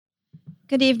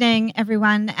Good evening,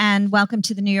 everyone, and welcome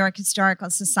to the New York Historical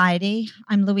Society.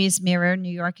 I'm Louise Mirror, New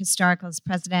York Historical's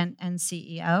president and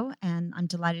CEO, and I'm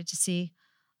delighted to see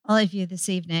all of you this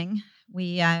evening.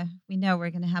 We know we're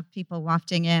going to have people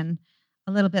wafting in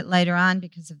a little bit later on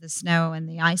because of the snow and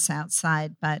the ice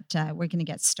outside, but we're going to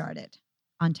get started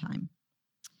on time.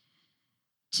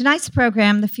 Tonight's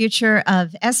program, The Future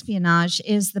of Espionage,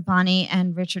 is the Bonnie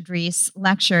and Richard Rees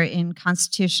Lecture in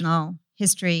Constitutional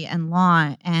History and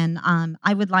Law. And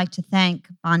I would like to thank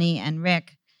Bonnie and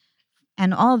Rick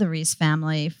and all the Rees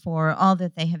family for all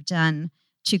that they have done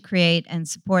to create and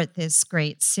support this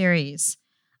great series.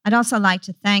 I'd also like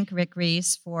to thank Rick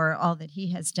Rees for all that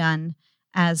he has done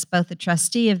as both a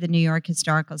trustee of the New York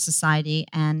Historical Society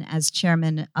and as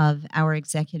chairman of our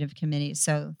executive committee.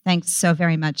 So thanks so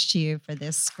very much to you for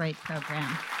this great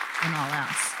program and all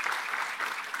else.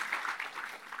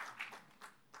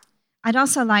 I'd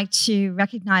also like to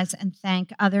recognize and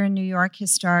thank other New York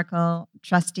historical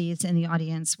trustees in the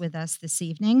audience with us this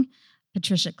evening,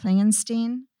 Patricia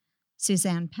Klingenstein,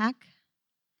 Suzanne Peck,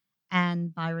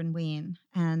 and Byron Ween.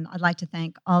 And I'd like to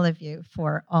thank all of you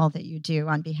for all that you do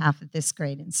on behalf of this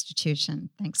great institution.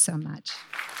 Thanks so much.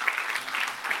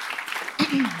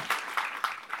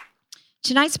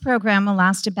 Tonight's program will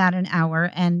last about an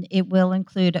hour, and it will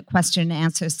include a question and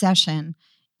answer session.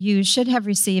 You should have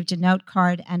received a note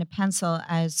card and a pencil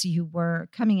as you were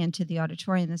coming into the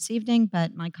auditorium this evening,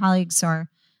 but my colleagues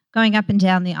are going up and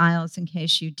down the aisles in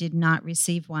case you did not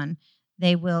receive one.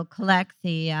 They will collect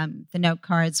the note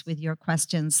cards with your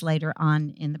questions later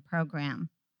on in the program.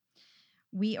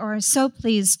 We are so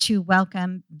pleased to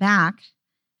welcome back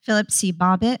Philip C.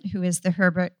 Bobbitt, who is the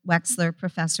Herbert Wechsler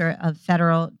Professor of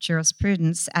Federal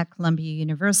Jurisprudence at Columbia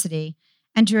University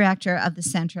and Director of the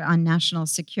Center on National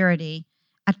Security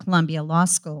at Columbia Law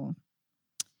School.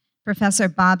 Professor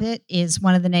Bobbitt is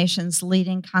one of the nation's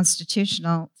leading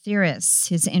constitutional theorists.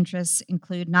 His interests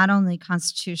include not only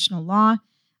constitutional law,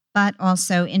 but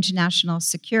also international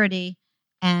security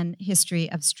and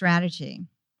history of strategy.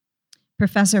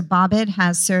 Professor Bobbitt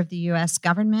has served the U.S.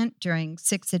 government during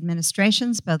 6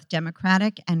 administrations, both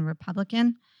Democratic and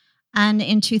Republican, and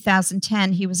in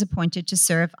 2010, he was appointed to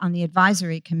serve on the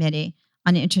Advisory Committee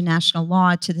on International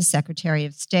Law to the Secretary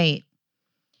of State.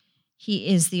 He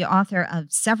is the author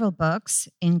of several books,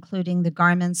 including The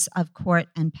Garments of Court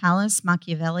and Palace,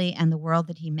 Machiavelli and the World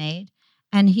That He Made,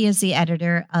 and he is the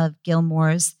editor of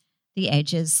Gilmore's The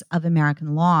Ages of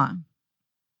American Law.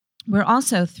 We're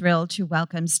also thrilled to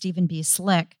welcome Stephen B.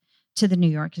 Slick to the New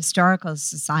York Historical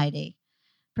Society.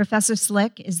 Professor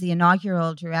Slick is the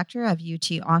inaugural director of UT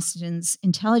Austin's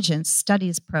Intelligence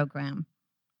Studies program.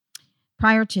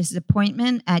 Prior to his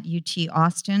appointment at UT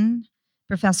Austin,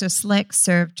 Professor Slick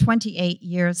served 28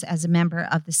 years as a member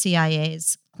of the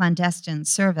CIA's clandestine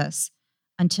service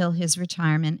until his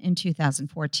retirement in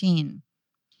 2014.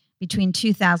 Between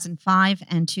 2005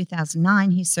 and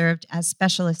 2009, he served as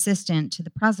special assistant to the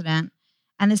president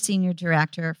and the senior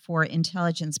director for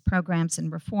intelligence programs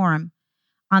and reform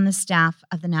on the staff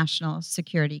of the National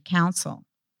Security Council.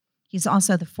 He's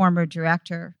also the former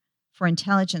director for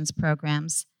intelligence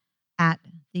programs at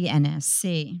the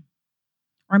NSC.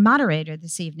 Our moderator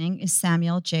this evening is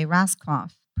Samuel J.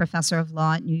 Raskoff, professor of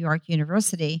law at New York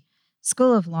University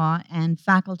School of Law and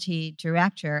faculty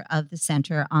director of the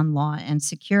Center on Law and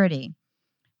Security.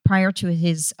 Prior to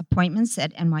his appointments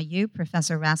at NYU,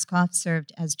 Professor Raskoff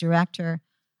served as director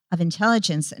of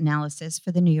intelligence analysis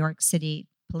for the New York City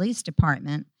Police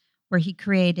Department, where he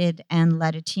created and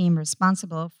led a team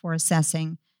responsible for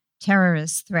assessing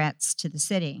terrorist threats to the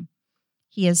city.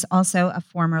 He is also a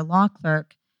former law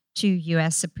clerk to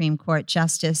U.S. Supreme Court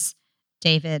Justice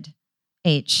David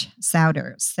H.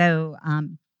 Souter. Souter.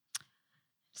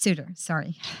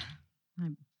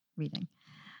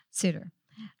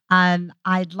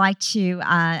 I'd like to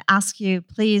ask you,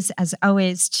 please, as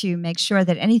always, to make sure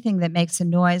that anything that makes a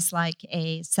noise like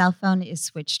a cell phone is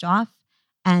switched off.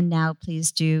 And now,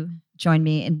 please do join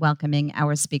me in welcoming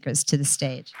our speakers to the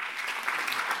stage.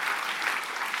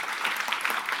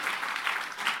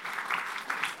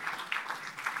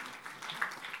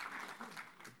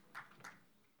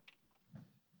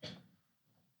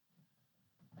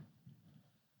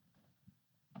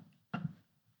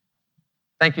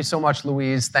 Thank you so much,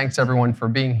 Louise. Thanks, everyone, for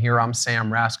being here. I'm Sam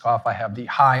Raskoff. I have the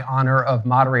high honor of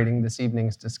moderating this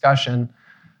evening's discussion.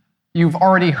 You've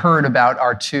already heard about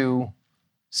our two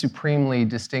supremely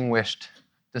distinguished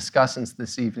discussants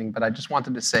this evening, but I just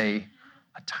wanted to say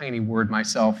a tiny word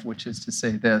myself, which is to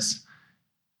say this.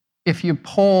 If you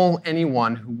poll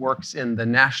anyone who works in the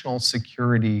national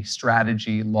security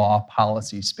strategy law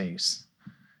policy space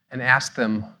and ask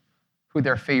them, who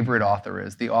their favorite author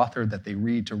is, the author that they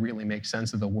read to really make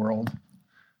sense of the world,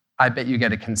 I bet you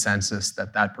get a consensus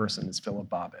that that person is Philip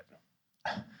Bobbitt.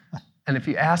 And if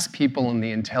you ask people in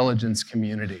the intelligence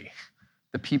community,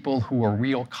 the people who are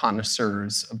real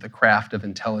connoisseurs of the craft of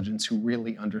intelligence, who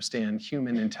really understand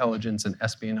human intelligence and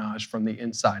espionage from the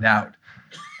inside out,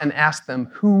 and ask them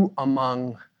who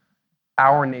among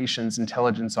our nation's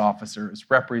intelligence officers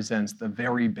represents the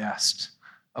very best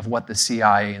of what the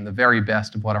CIA and the very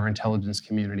best of what our intelligence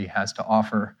community has to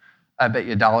offer, I bet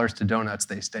you dollars to donuts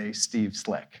they say Steve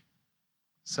Slick.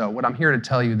 So what I'm here to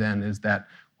tell you then is that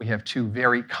we have two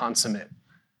very consummate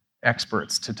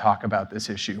experts to talk about this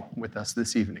issue with us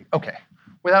this evening. Okay,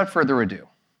 without further ado,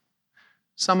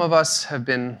 some of us have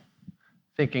been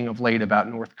thinking of late about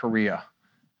North Korea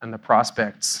and the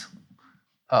prospects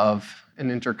of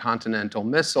an intercontinental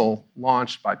missile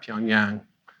launched by Pyongyang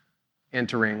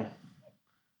entering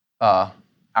our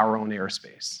own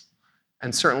airspace.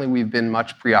 And certainly we've been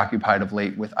much preoccupied of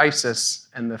late with ISIS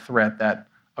and the threat that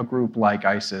a group like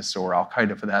ISIS, or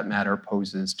Al-Qaeda for that matter,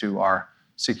 poses to our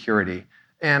security.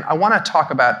 And I want to talk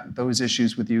about those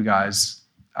issues with you guys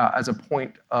as a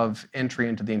point of entry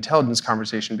into the intelligence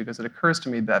conversation, because it occurs to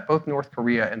me that both North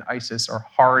Korea and ISIS are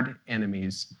hard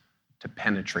enemies to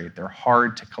penetrate. They're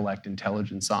hard to collect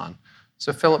intelligence on.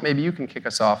 So Philip, maybe you can kick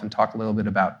us off and talk a little bit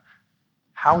about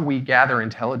how we gather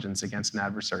intelligence against an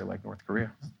adversary like North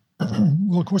Korea.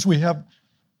 Well, of course, we have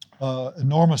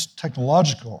enormous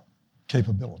technological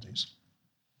capabilities.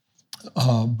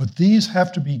 But these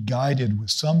have to be guided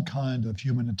with some kind of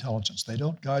human intelligence. They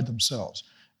don't guide themselves.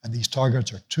 And these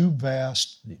targets are too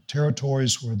vast. The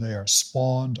territories where they are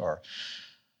spawned are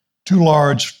too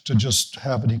large to just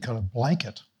have any kind of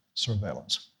blanket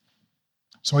surveillance.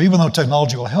 So even though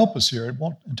technology will help us here, it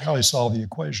won't entirely solve the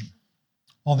equation.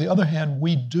 On the other hand,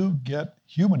 we do get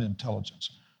human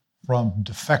intelligence from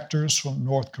defectors from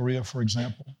North Korea, for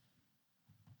example,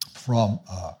 from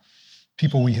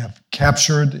people we have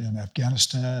captured in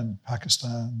Afghanistan,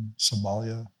 Pakistan,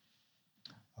 Somalia,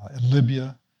 and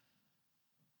Libya.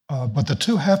 But the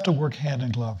two have to work hand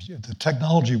in glove. The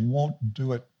technology won't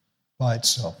do it by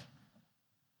itself.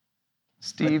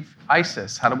 Steve,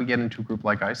 ISIS, how do we get into a group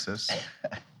like ISIS?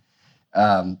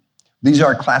 These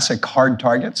are classic hard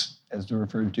targets, as they're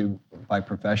referred to by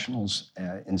professionals.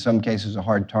 In some cases, a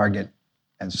hard target,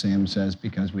 as Sam says,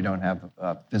 because we don't have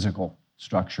a physical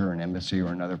structure, an embassy or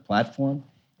another platform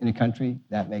in a country.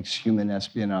 That makes human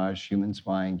espionage, human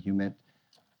spying,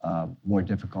 more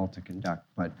difficult to conduct.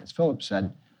 But as Philip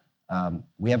said,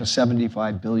 we have a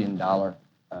 $75 billion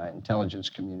intelligence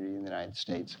community in the United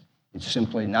States. It's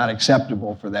simply not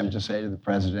acceptable for them to say to the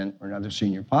president or another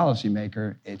senior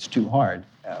policymaker, it's too hard.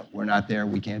 We're not there.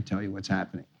 We can't tell you what's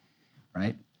happening,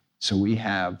 right? So we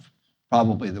have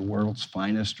probably the world's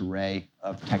finest array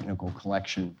of technical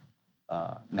collection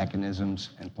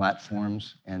mechanisms and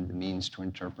platforms and the means to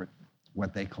interpret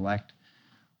what they collect.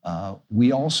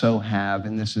 We also have,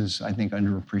 and this is, I think,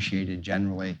 underappreciated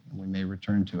generally, and we may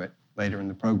return to it later in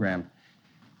the program,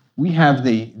 we have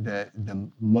the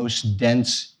most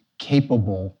dense,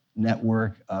 capable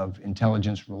network of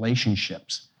intelligence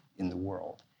relationships in the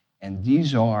world. And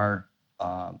these are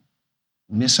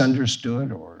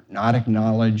misunderstood or not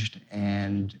acknowledged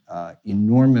and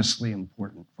enormously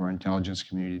important for our intelligence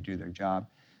community to do their job.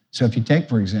 So if you take,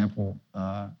 for example,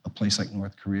 a place like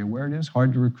North Korea, where it is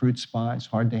hard to recruit spies,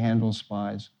 hard to handle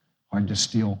spies, hard to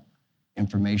steal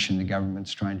information the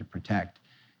government's trying to protect,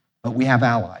 but we have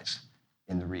allies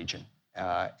in the region.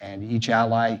 And each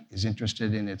ally is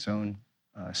interested in its own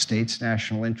state's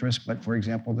national interest. But for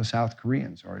example, the South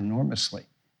Koreans are enormously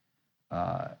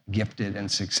gifted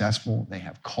and successful. They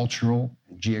have cultural,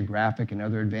 geographic, and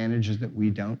other advantages that we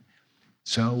don't.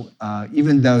 So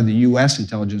even though the US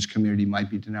intelligence community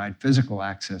might be denied physical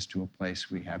access to a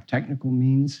place, we have technical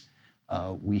means.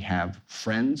 We have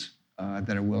friends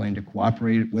that are willing to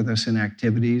cooperate with us in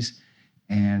activities.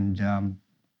 And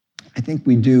I think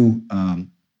we do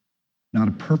not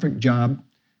a perfect job,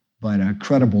 but a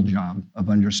credible job of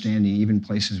understanding even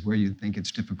places where you think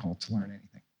it's difficult to learn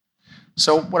anything.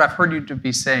 So what I've heard you to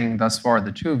be saying thus far,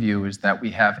 the two of you, is that we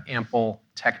have ample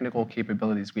technical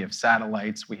capabilities. We have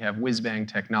satellites, we have whiz-bang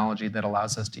technology that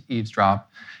allows us to eavesdrop,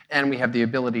 and we have the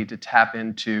ability to tap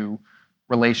into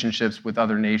relationships with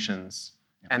other nations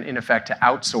and, in effect, to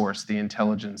outsource the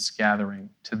intelligence gathering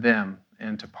to them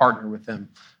and to partner with them.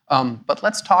 But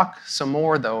let's talk some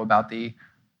more, though, about the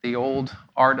old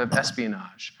art of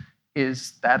espionage.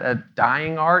 Is that a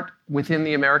dying art within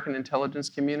the American intelligence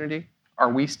community? Are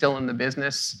we still in the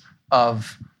business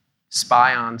of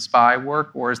spy-on-spy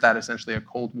work, or is that essentially a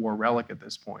Cold War relic at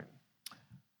this point?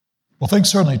 Well, things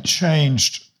certainly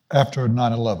changed after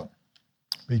 9/11,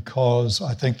 because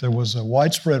I think there was a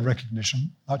widespread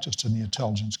recognition, not just in the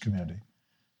intelligence community,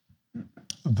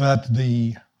 that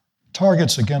the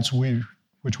targets against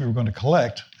which we were going to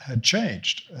collect had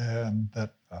changed, and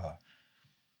that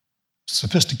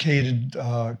sophisticated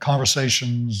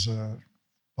conversations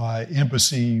by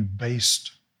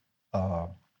embassy-based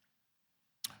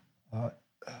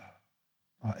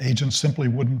agents simply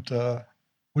wouldn't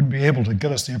be able to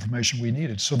get us the information we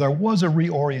needed. So there was a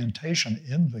reorientation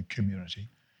in the community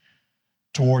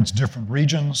towards different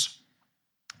regions,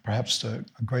 perhaps a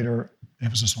greater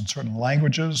emphasis on certain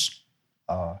languages,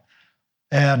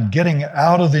 and getting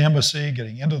out of the embassy,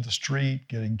 getting into the street,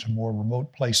 getting to more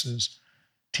remote places,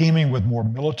 teaming with more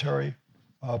military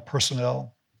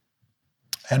personnel,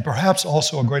 and perhaps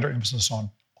also a greater emphasis on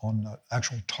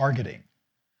actual targeting.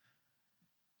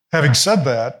 Having said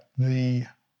that,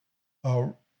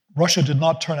 Russia did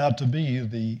not turn out to be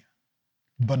the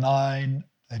benign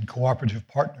and cooperative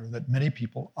partner that many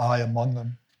people, I among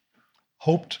them,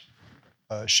 hoped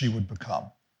she would become,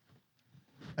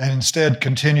 and instead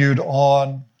continued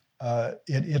on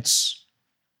in its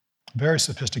very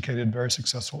sophisticated, very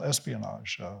successful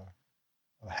espionage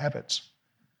habits.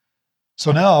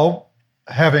 So now,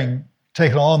 having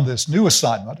taken on this new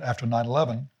assignment after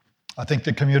 9/11, I think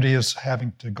the community is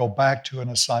having to go back to an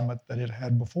assignment that it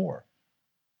had before.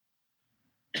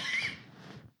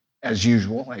 As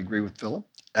usual, I agree with Philip.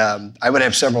 I would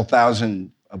have several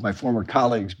thousand of my former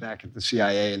colleagues back at the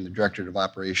CIA and the Directorate of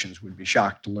Operations would be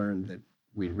shocked to learn that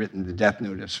we'd written the death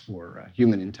notice for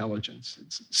human intelligence.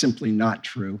 It's simply not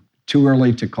true. Too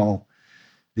early to call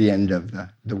the end of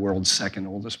the world's second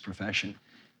oldest profession.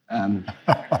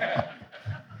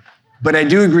 But I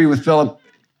do agree with Philip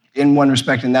in one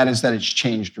respect, and that is that it's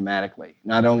changed dramatically,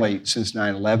 not only since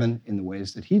 9/11 in the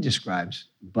ways that he describes,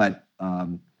 but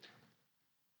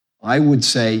I would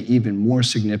say even more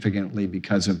significantly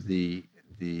because of the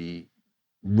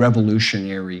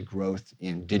revolutionary growth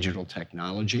in digital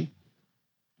technology.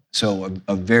 So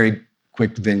a very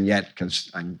quick vignette,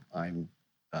 because I'm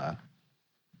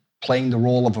playing the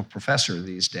role of a professor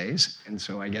these days, and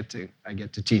so I get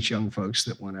to teach young folks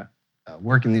that want to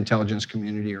work in the intelligence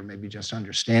community or maybe just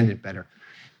understand it better.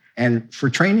 And for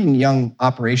training young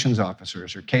operations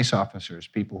officers or case officers,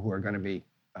 people who are going to be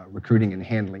recruiting and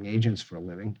handling agents for a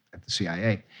living at the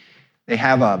CIA, they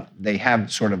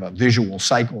have sort of a visual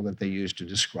cycle that they use to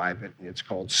describe it. And it's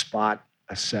called spot,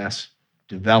 assess,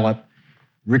 develop,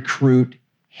 recruit,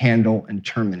 handle, and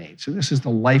terminate. So this is the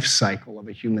life cycle of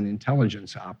a human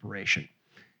intelligence operation.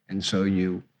 And so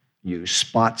you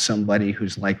spot somebody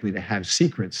who's likely to have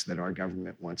secrets that our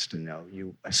government wants to know.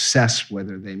 You assess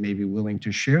whether they may be willing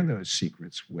to share those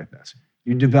secrets with us.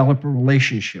 You develop a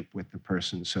relationship with the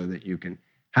person so that you can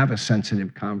have a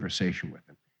sensitive conversation with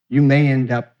them. You may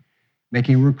end up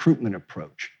making a recruitment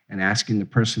approach and asking the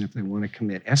person if they want to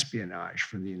commit espionage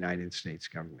for the United States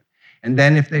government. And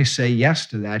then if they say yes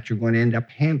to that, you're going to end up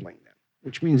handling them,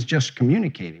 which means just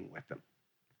communicating with them.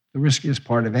 The riskiest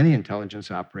part of any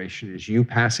intelligence operation is you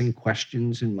passing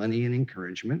questions and money and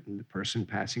encouragement, and the person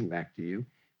passing back to you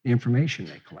the information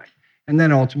they collect. And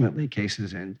then ultimately,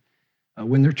 cases end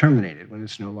when they're terminated, when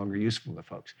it's no longer useful to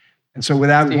folks. And so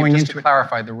without going into to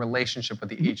clarify, the relationship with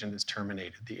the agent is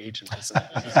terminated. The agent isn't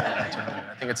terminated.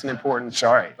 I think it's an important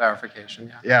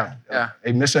clarification. Yeah.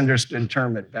 A misunderstood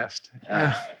term at best.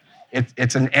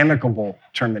 It's an amicable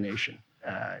termination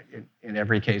in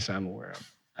every case I'm aware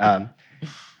of.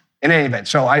 In any event,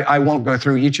 so I won't go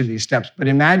through each of these steps, but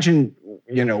imagine,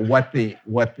 what the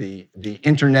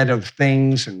Internet of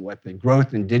Things and what the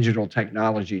growth in digital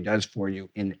technology does for you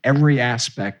in every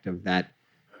aspect of that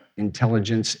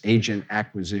intelligence agent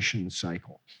acquisition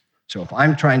cycle. So if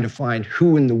I'm trying to find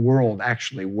who in the world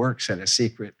actually works at a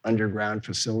secret underground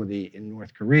facility in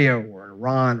North Korea or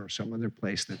Iran or some other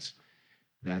place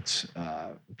that's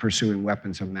pursuing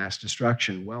weapons of mass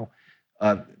destruction, well,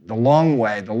 the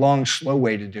long, slow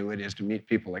way to do it is to meet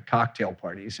people at cocktail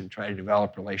parties and try to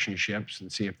develop relationships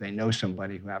and see if they know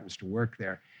somebody who happens to work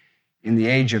there. In the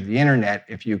age of the internet,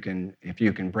 if you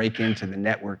can break into the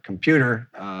network computer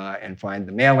and find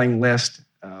the mailing list,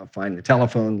 find the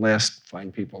telephone list,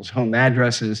 find people's home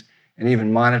addresses, and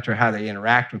even monitor how they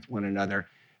interact with one another,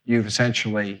 you've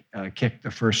essentially kicked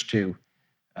the first two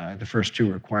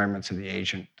requirements of the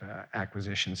agent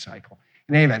acquisition cycle.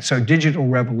 In any event, so the digital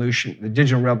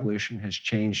revolution has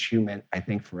changed human, I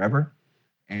think, forever.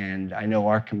 And I know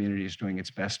our community is doing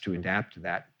its best to adapt to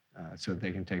that so that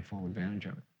they can take full advantage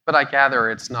of it. But I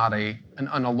gather it's not an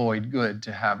unalloyed good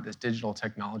to have this digital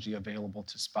technology available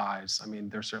to spies. I mean,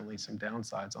 there's certainly some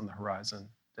downsides on the horizon.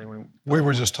 We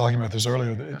were just talking about this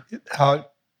earlier, how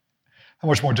how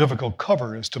much more difficult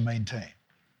cover is to maintain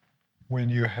when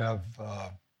you have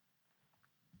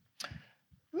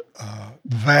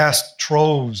vast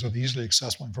troves of easily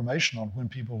accessible information on when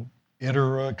people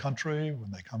enter a country, when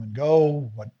they come and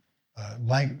go, what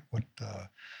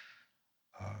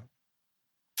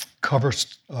cover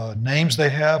names they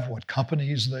have, what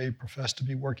companies they profess to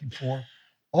be working for.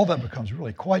 All that becomes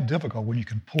really quite difficult when you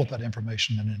can pull up that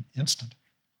information in an instant.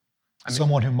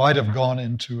 Someone who might have gone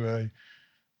into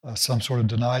some sort of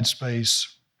denied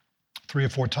space 3 or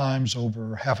 4 times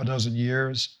over half a dozen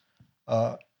years,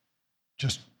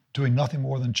 just doing nothing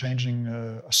more than changing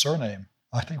a surname,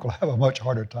 I think we'll have a much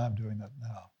harder time doing that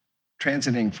now.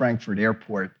 Transiting Frankfurt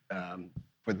Airport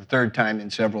for the 3rd time in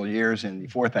several years, and the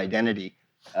 4th identity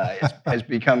has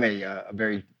become a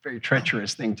very, very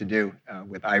treacherous thing to do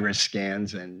with iris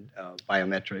scans and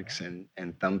biometrics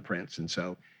and thumbprints. And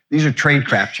so these are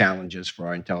tradecraft challenges for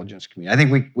our intelligence community. I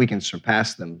think we can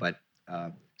surpass them, but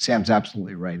Sam's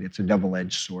absolutely right. It's a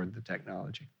double-edged sword, the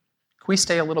technology. Can we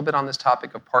stay a little bit on this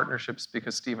topic of partnerships?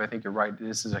 Because, Steve, I think you're right.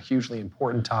 This is a hugely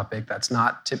important topic that's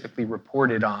not typically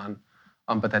reported on,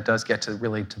 but that does get to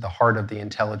the heart of the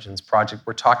intelligence project.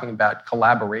 We're talking about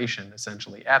collaboration,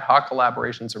 essentially. Ad hoc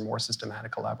collaborations or more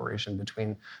systematic collaboration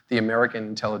between the American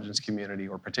intelligence community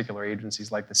or particular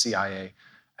agencies like the CIA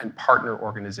and partner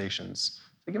organizations.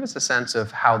 So give us a sense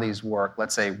of how these work.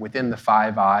 Let's say within the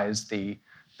Five Eyes, the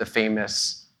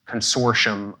famous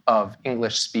consortium of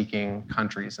English-speaking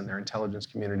countries and their intelligence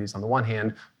communities on the one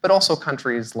hand, but also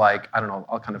countries like, I don't know,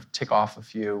 I'll kind of tick off a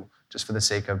few just for the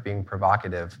sake of being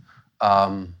provocative.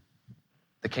 The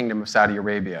Kingdom of Saudi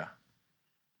Arabia,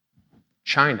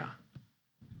 China,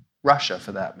 Russia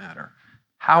for that matter.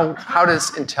 How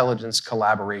does intelligence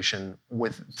collaboration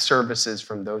with services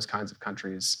from those kinds of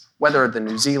countries, whether the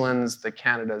New Zealands, the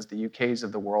Canadas, the UKs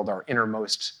of the world are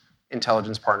innermost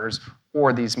intelligence partners,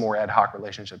 or these more ad hoc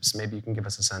relationships? Maybe you can give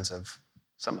us a sense of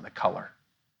some of the color.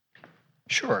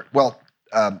 Sure. Well,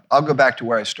 I'll go back to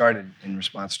where I started in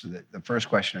response to the first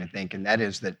question, I think, and that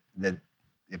is that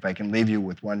if I can leave you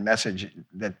with one message,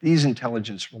 that these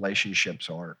intelligence relationships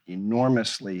are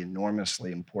enormously,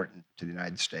 enormously important to the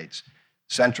United States.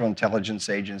 Central Intelligence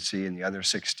Agency and the other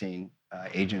 16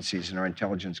 agencies in our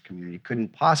intelligence community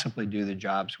couldn't possibly do the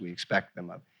jobs we expect them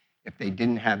of if they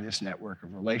didn't have this network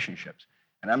of relationships.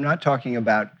 And I'm not talking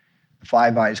about the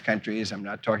Five Eyes countries, I'm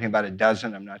not talking about a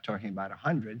dozen, I'm not talking about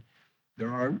 100.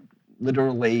 There are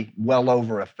literally well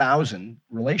over 1,000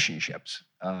 relationships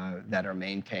that are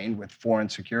maintained with foreign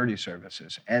security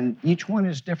services. And each one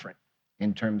is different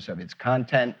in terms of its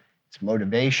content, its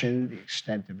motivation, the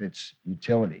extent of its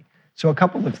utility. So a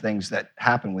couple of things that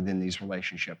happen within these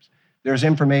relationships. There's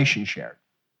information shared.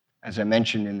 As I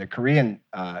mentioned in the Korean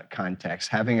context,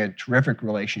 having a terrific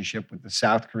relationship with the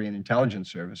South Korean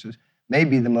intelligence services may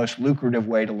be the most lucrative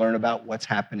way to learn about what's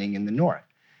happening in the North.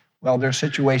 Well, there are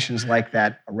situations like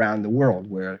that around the world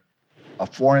where a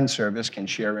foreign service can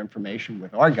share information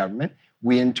with our government.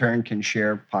 We, in turn, can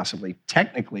share possibly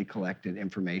technically collected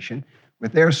information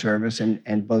with their service,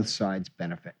 and both sides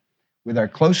benefit. With our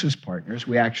closest partners,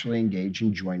 we actually engage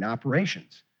in joint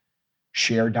operations,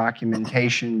 share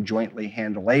documentation, jointly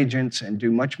handle agents, and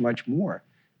do much, much more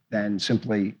than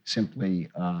simply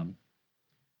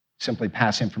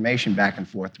pass information back and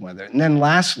forth to one another. And then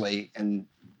lastly, and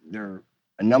there are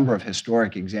a number of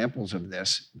historic examples of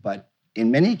this, but in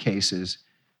many cases,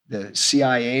 the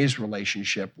CIA's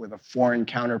relationship with a foreign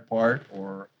counterpart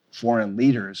or foreign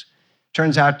leaders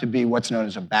turns out to be what's known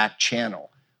as a back channel,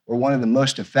 or one of the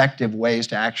most effective ways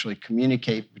to actually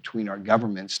communicate between our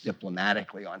governments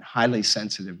diplomatically on highly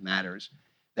sensitive matters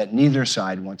that neither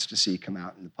side wants to see come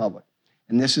out in the public.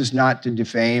 And this is not to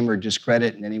defame or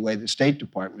discredit in any way the State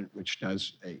Department, which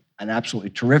does an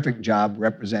absolutely terrific job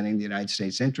representing the United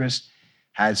States interests,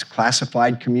 has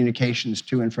classified communications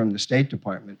to and from the State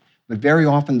Department, but very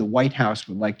often the White House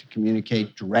would like to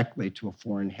communicate directly to a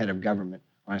foreign head of government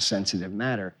on a sensitive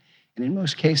matter. And in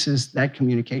most cases, that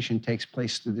communication takes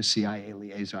place through the CIA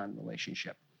liaison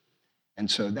relationship. And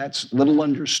so that's little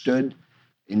understood,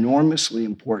 enormously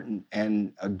important,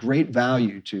 and a great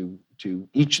value to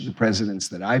each of the presidents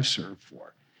that I've served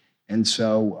for. And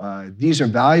so these are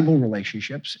valuable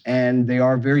relationships, and they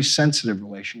are very sensitive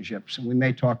relationships. And we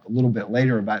may talk a little bit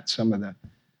later about some of the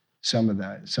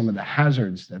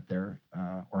hazards that they're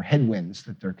or headwinds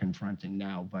that they're confronting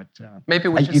now. But maybe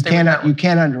we should you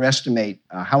can't underestimate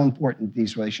how important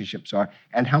these relationships are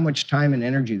and how much time and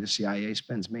energy the CIA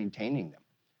spends maintaining them,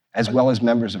 as well as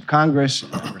members of Congress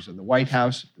and members of the White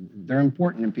House. They're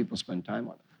important, and people spend time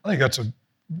on them. I think that's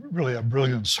really a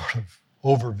brilliant sort of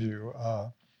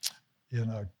overview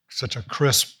in such a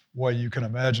crisp way you can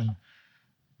imagine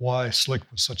why Slick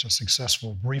was such a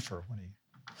successful briefer when he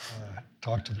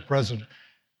talked to the president.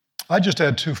 I just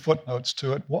add 2 footnotes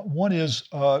to it. One is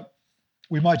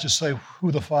we might just say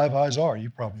who the Five Eyes are.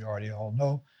 You probably already all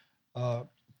know.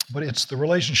 But it's the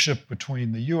relationship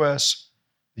between the US,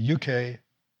 the UK,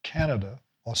 Canada,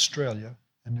 Australia,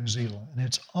 and New Zealand. And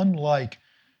it's unlike,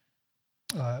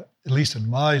 at least in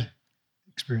my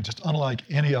experience, it's unlike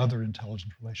any other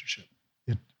intelligence relationship.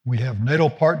 We have NATO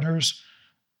partners.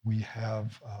 We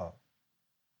have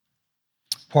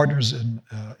partners in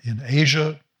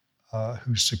Asia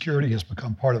whose security has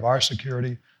become part of our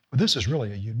security. But this is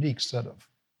really a unique set of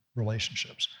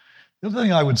relationships. The other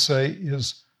thing I would say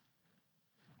is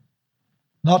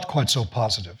not quite so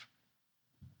positive.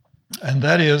 And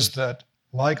that is that,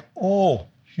 like all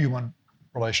human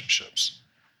relationships,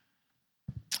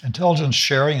 intelligence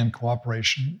sharing and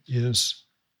cooperation is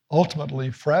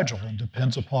ultimately fragile and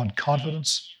depends upon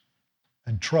confidence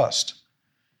and trust.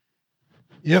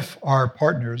 If our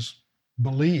partners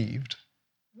believed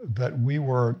that we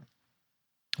were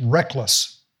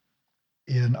reckless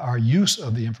in our use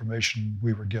of the information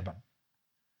we were given,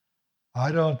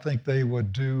 I don't think they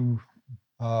would do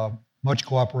much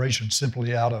cooperation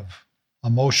simply out of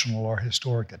emotional or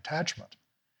historic attachment.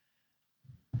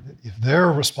 If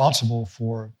they're responsible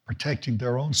for protecting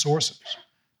their own sources,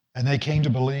 and they came to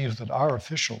believe that our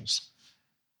officials,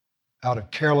 out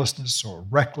of carelessness or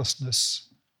recklessness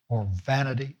or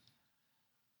vanity,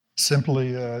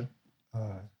 simply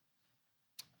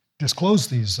disclose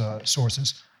these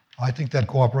sources, I think that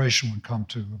cooperation would come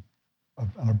to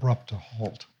an abrupt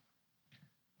halt.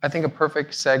 I think a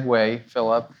perfect segue,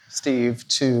 Philip, Steve,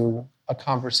 to a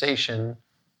conversation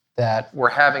that we're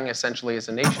having essentially as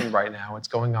a nation right now. It's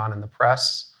going on in the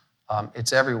press.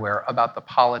 It's everywhere about the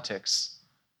politics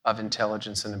of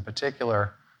intelligence, and in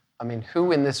particular, I mean,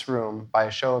 who in this room, by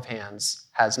a show of hands,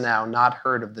 has now not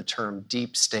heard of the term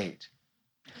deep state?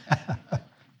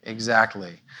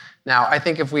 Exactly. Now, I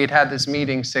think if we had had this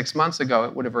meeting 6 months ago,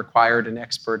 it would have required an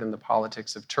expert in the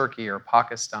politics of Turkey or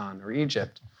Pakistan or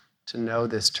Egypt to know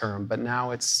this term, but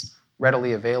now it's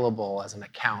readily available as an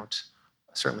account,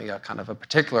 certainly a kind of a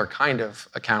particular kind of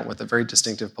account with a very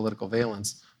distinctive political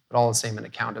valence, but all the same an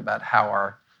account about how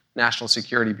our national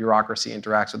security bureaucracy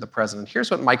interacts with the president. Here's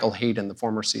what Michael Hayden, the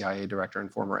former CIA director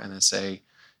and former NSA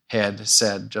head,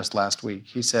 said just last week.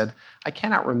 He said, "I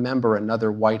cannot remember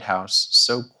another White House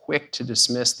so quick to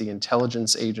dismiss the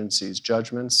intelligence agency's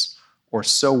judgments or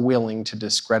so willing to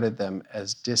discredit them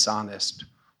as dishonest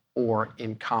or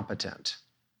incompetent."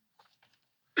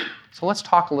 So let's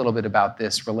talk a little bit about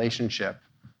this relationship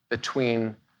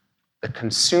between the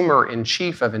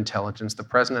consumer-in-chief of intelligence, the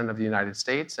President of the United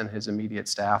States and his immediate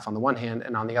staff on the one hand,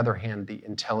 and on the other hand, the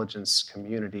intelligence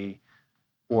community,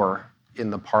 or in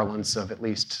the parlance of at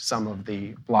least some of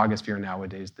the blogosphere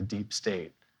nowadays, the deep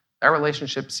state. That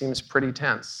relationship seems pretty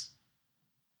tense.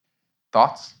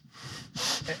 Thoughts?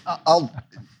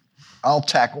 I'll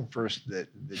tackle first the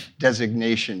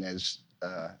designation as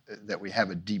that we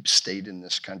have a deep state in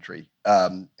this country,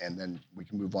 and then we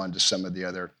can move on to some of the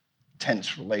other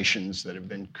tense relations that have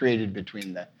been created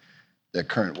between the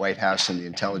current White House and the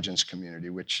intelligence community,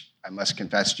 which I must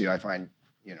confess to you, I find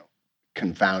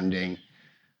confounding,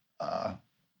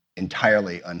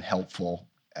 entirely unhelpful,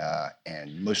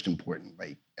 and most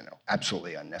importantly,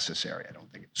 absolutely unnecessary. I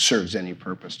don't think it serves any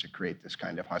purpose to create this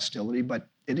kind of hostility, but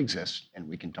it exists, and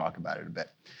we can talk about it a bit.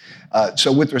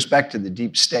 So with respect to the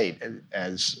deep state,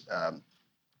 as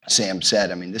Sam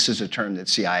said, I mean, this is a term that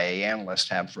CIA analysts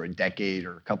have for a decade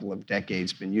or a couple of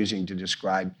decades been using to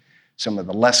describe some of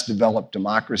the less developed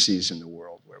democracies in the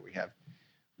world where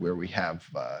we have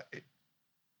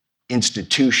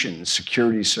institutions,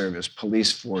 security service,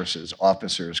 police forces,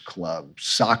 officers clubs,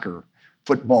 soccer,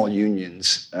 football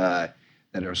unions that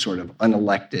are sort of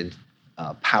unelected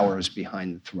powers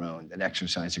behind the throne that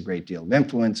exercise a great deal of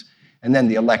influence. And then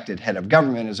the elected head of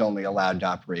government is only allowed to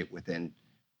operate within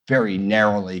very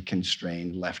narrowly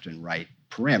constrained left and right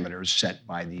parameters set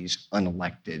by these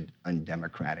unelected,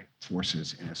 undemocratic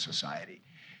forces in a society.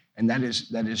 And that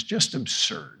is just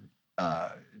absurd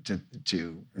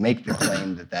to make the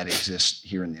claim that exists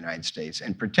here in the United States,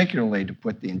 and particularly to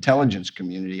put the intelligence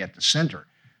community at the center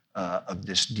of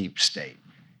this deep state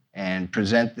and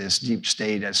present this deep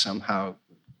state as somehow,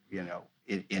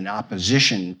 in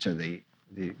opposition to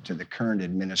the current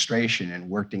administration and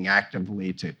working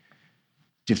actively to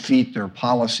defeat their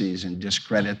policies and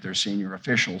discredit their senior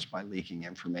officials by leaking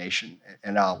information.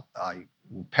 And I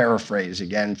will paraphrase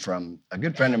again from a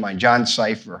good friend of mine, John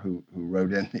Cipher, who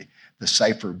wrote in the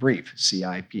Cipher Brief,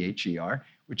 CIPHER,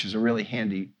 which is a really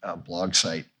handy blog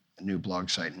site, a new blog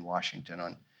site in Washington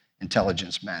on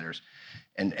intelligence matters.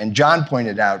 And John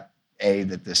pointed out,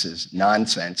 that this is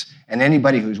nonsense. And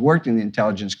anybody who's worked in the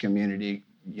intelligence community,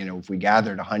 if we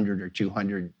gathered 100 or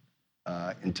 200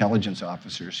 intelligence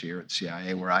officers here at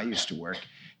CIA, where I used to work,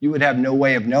 you would have no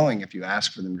way of knowing if you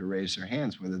asked for them to raise their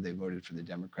hands whether they voted for the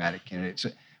Democratic candidates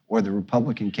or the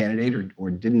Republican candidate or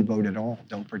didn't vote at all,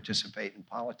 don't participate in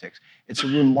politics. It's a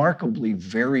remarkably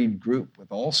varied group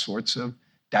with all sorts of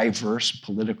diverse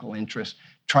political interests,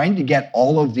 trying to get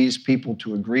all of these people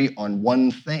to agree on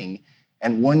one thing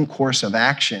and one course of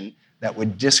action that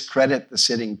would discredit the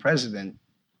sitting president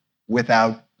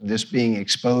without this being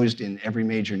exposed in every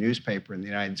major newspaper in the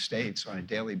United States on a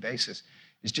daily basis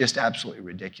is just absolutely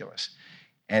ridiculous.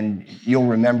 And you'll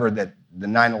remember that the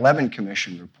 9/11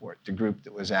 Commission report, the group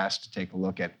that was asked to take a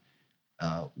look at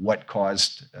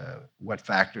what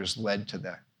factors led to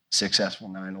the successful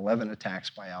 9/11 attacks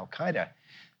by Al-Qaeda,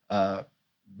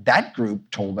 that group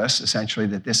told us essentially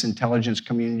that this intelligence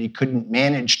community couldn't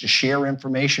manage to share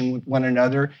information with one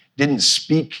another, didn't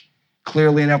speak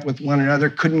clearly enough with one another,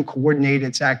 couldn't coordinate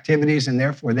its activities, and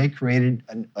therefore they created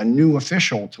a new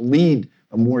official to lead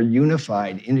a more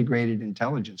unified, integrated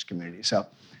intelligence community. So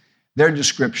their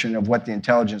description of what the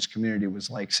intelligence community was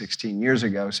like 16 years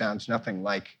ago sounds nothing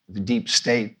like the deep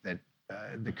state that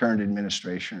the current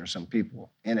administration or some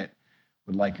people in it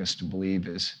would like us to believe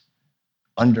is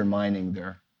undermining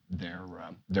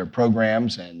their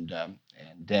programs and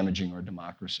damaging our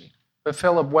democracy. But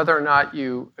Philip, whether or not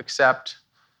you accept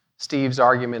Steve's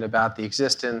argument about the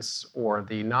existence or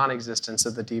the non-existence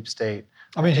of the deep state.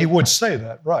 I mean, he would say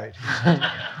that, right?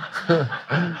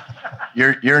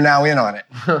 You're now in on it.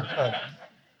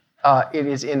 It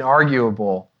is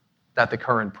inarguable that the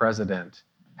current president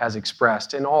has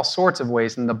expressed in all sorts of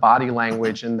ways in the body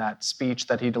language in that speech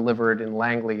that he delivered in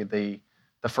Langley, the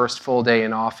first full day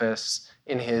in office,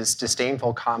 in his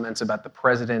disdainful comments about the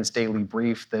president's daily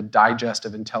brief, the digest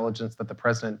of intelligence that the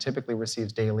president typically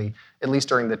receives daily. At least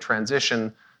during the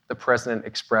transition, the president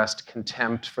expressed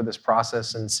contempt for this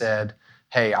process and said,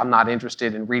 hey, I'm not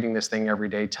interested in reading this thing every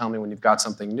day. Tell me when you've got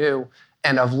something new.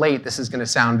 And of late, this is going to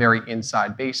sound very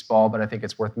inside baseball, but I think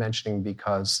it's worth mentioning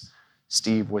because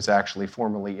Steve was actually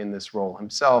formerly in this role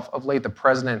himself. Of late, the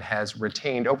president has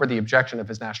retained, over the objection of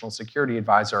his national security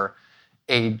advisor,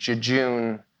 a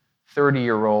jejune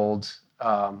 30-year-old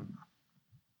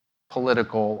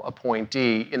political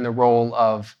appointee in the role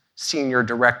of senior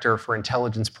director for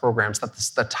intelligence programs. That's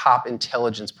the top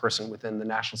intelligence person within the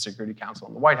National Security Council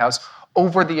in the White House,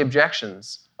 over the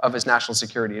objections of his national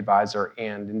security advisor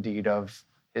and indeed of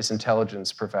his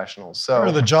intelligence professionals.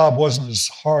 So the job wasn't as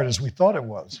hard as we thought it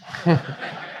was.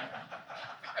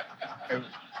 It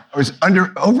was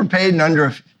overpaid and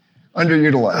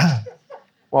underutilized.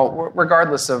 Well,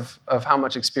 regardless of how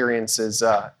much experience is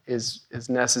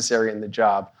necessary in the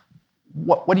job,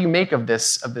 what do you make of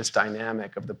this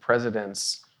dynamic of the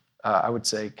president's, I would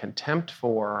say, contempt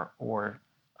for, or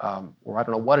I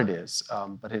don't know what it is,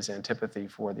 but his antipathy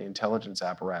for the intelligence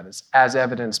apparatus, as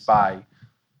evidenced by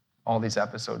all these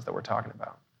episodes that we're talking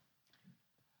about?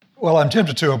 Well, I'm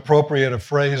tempted to appropriate a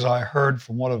phrase I heard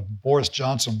from one of Boris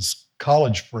Johnson's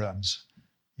college friends.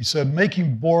 He said,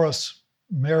 making Boris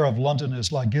mayor of London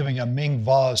is like giving a Ming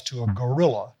vase to a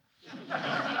gorilla.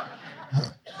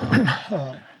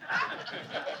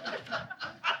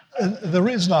 The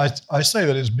reason I say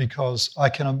that is because I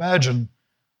can imagine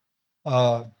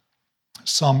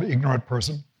some ignorant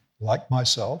person like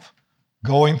myself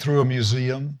going through a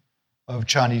museum of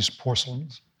Chinese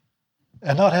porcelains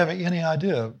and not having any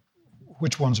idea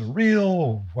which ones are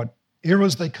real, what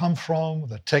eras they come from,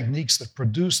 the techniques that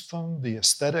produced them, the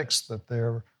aesthetics that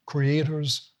their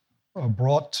creators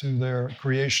brought to their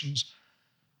creations.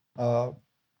 To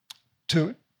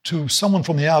someone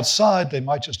from the outside, they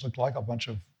might just look like a bunch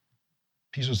of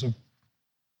pieces of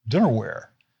dinnerware.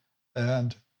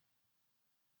 And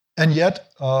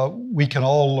yet, we can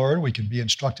all learn, we can be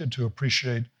instructed to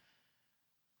appreciate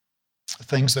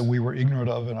things that we were ignorant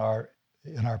of in our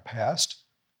past.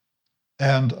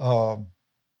 And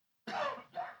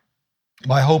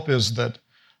my hope is that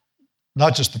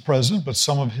not just the president, but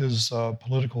some of his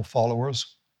political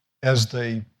followers, as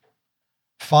they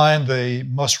find they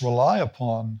must rely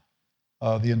upon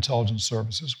the intelligence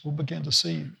services, will begin to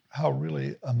see how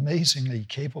really amazingly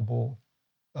capable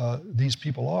these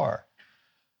people are.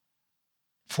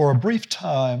 For a brief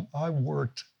time, I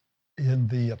worked in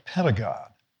the Pentagon.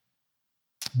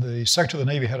 The Secretary of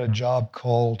the Navy had a job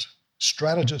called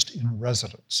strategist in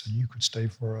residence, and you could stay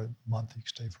for a month, you could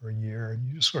stay for a year, and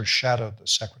you just sort of shadowed the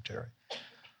secretary.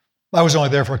 I was only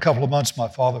there for a couple of months. My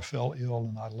father fell ill,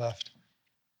 and I left.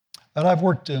 And I've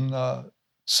worked in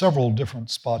several different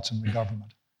spots in the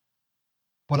government.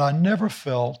 But I never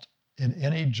felt in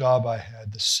any job I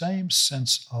had the same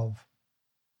sense of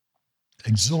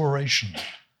exhilaration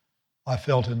I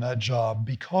felt in that job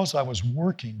because I was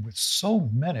working with so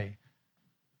many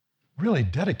really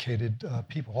dedicated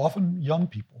people, often young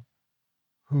people,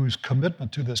 whose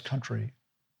commitment to this country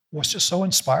was just so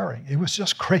inspiring. It was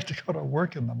just great to go to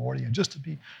work in the morning and just to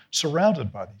be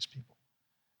surrounded by these people.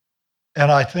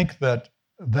 And I think that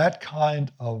that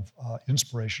kind of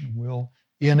inspiration will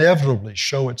inevitably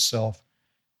show itself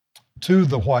to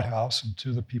the White House and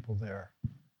to the people there.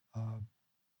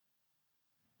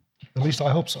 At least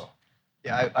I hope so.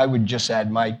 Yeah, I would just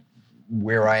add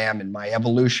where I am in my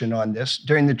evolution on this.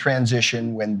 During the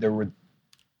transition, when there were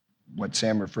what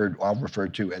I'll refer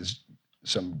to as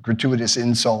some gratuitous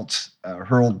insults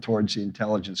hurled towards the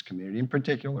intelligence community, in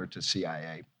particular to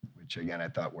CIA, which again I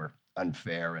thought were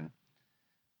unfair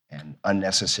and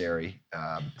unnecessary.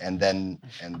 And then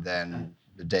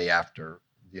the day after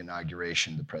the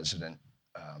inauguration, the president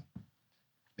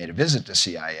made a visit to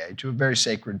CIA, to a very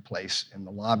sacred place in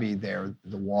the lobby there,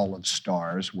 the Wall of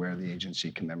Stars, where the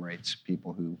agency commemorates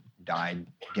people who died,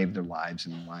 gave their lives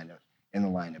in the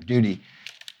line of duty.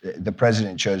 The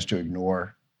president chose to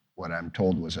ignore what I'm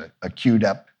told was a queued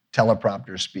up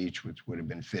teleprompter speech, which would have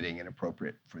been fitting and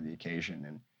appropriate for the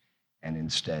occasion, and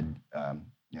instead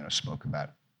spoke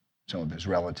about some of his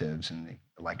relatives and the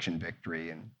election victory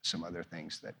and some other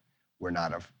things that were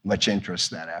not of much interest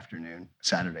that afternoon,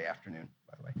 Saturday afternoon,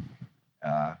 by the way,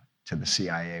 to the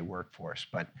CIA workforce.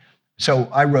 So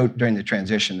I wrote during the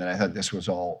transition that I thought this was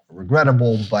all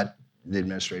regrettable, but the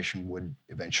administration would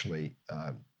eventually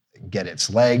get its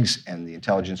legs, and the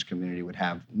intelligence community would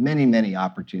have many, many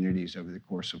opportunities over the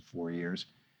course of 4 years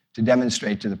to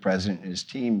demonstrate to the president and his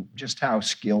team just how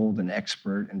skilled and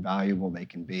expert and valuable they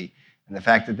can be, and the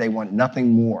fact that they want nothing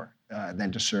more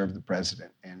than to serve the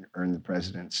president and earn the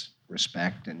president's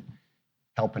respect and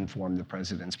help inform the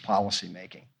president's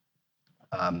policymaking.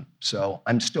 So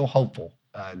I'm still hopeful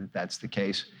that that's the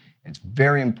case. It's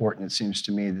very important, it seems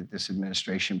to me, that this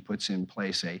administration puts in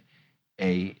place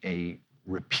a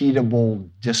repeatable,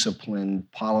 disciplined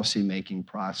policymaking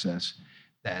process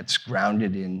that's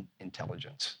grounded in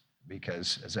intelligence.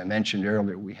 Because, as I mentioned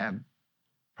earlier, we have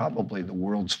probably the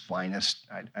world's finest,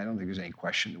 I don't think there's any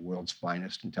question, the world's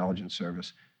finest intelligence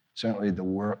service, certainly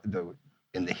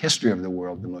in the history of the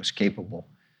world, the most capable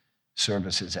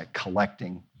services at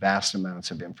collecting vast amounts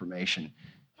of information.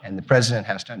 And the president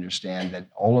has to understand that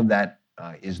all of that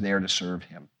is there to serve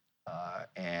him.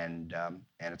 And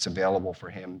it's available for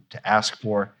him to ask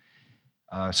for.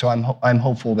 So I'm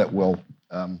hopeful that we'll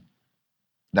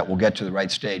get to the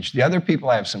right stage. The other people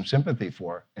I have some sympathy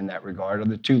for in that regard are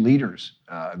the two leaders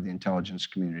of the intelligence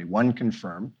community. One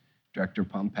confirmed, Director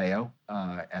Pompeo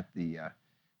at the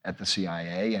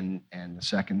CIA, and the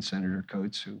second, Senator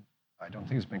Coates, who I don't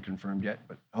think has been confirmed yet,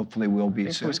 but hopefully will be soon.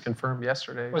 I think it was confirmed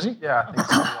yesterday. Was he? Yeah, I think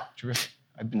so. Yeah. Terrific.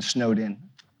 I've been snowed in.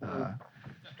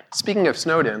 Speaking of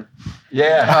snowed in.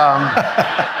 Yeah.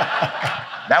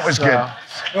 That was good.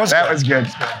 That was good.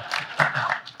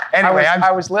 Anyway,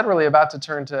 I was literally about to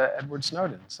turn to Edward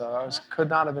Snowden, so could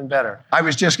not have been better. I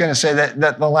was just going to say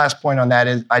that the last point on that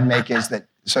I'd make is that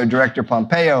so Director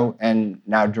Pompeo and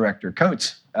now Director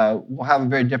Coates will have a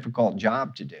very difficult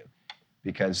job to do,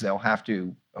 because they'll have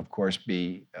to, of course,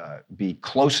 be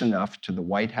close enough to the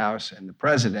White House and the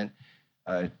president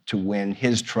to win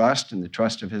his trust and the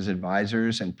trust of his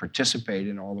advisors and participate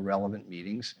in all the relevant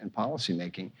meetings and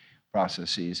policymaking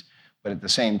processes. But at the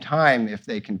same time, if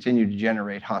they continue to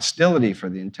generate hostility for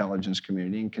the intelligence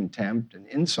community and contempt and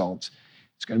insults,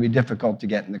 it's going to be difficult to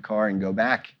get in the car and go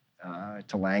back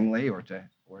to Langley or to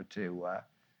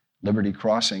Liberty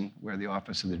Crossing, where the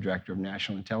Office of the Director of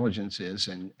National Intelligence is,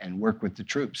 and work with the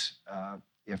troops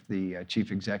if the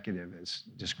chief executive is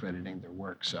discrediting their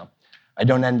work. So I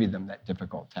don't envy them that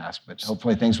difficult task, but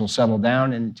hopefully things will settle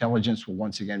down and intelligence will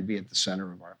once again be at the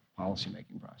center of our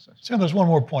policymaking process. Sam, there's one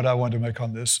more point I wanted to make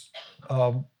on this.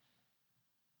 I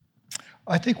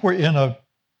think we're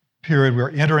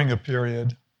entering a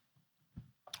period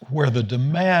where the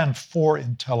demand for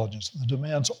intelligence, the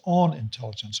demands on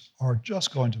intelligence are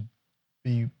just going to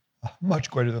be much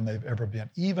greater than they've ever been,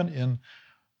 even in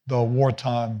the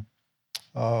wartime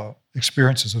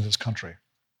experiences of this country.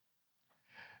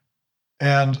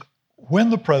 And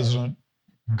when the president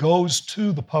goes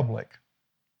to the public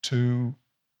to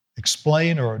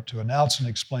explain or to announce and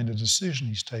explain a decision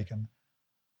he's taken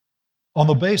on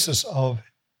the basis of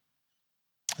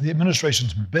the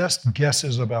administration's best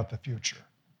guesses about the future,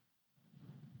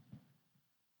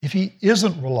 if he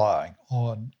isn't relying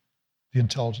on the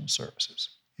intelligence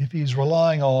services, if he's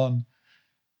relying on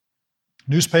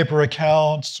newspaper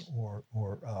accounts or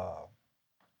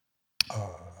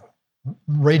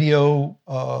radio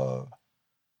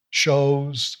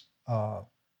shows, the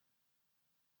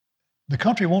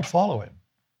country won't follow him.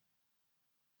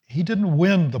 He didn't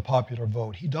win the popular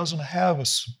vote. He doesn't have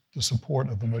the support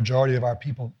of the majority of our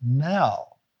people now.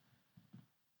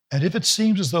 And if it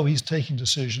seems as though he's taking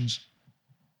decisions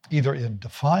either in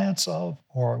defiance of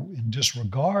or in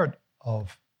disregard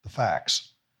of the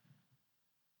facts,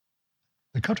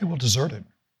 the country will desert him.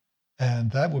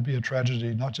 And that would be a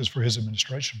tragedy, not just for his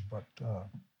administration, but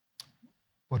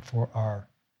for our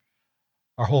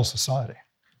whole society.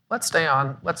 Let's stay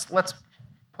on, let's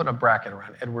put a bracket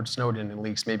around Edward Snowden and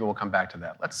leaks. Maybe we'll come back to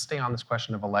that. Let's stay on this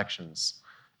question of elections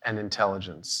and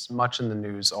intelligence. Much in the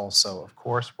news also, of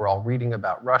course. We're all reading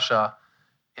about Russia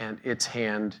and its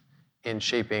hand in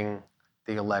shaping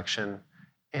the election.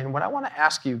 And what I want to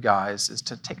ask you guys is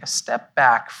to take a step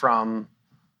back from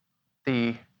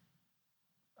the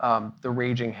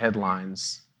raging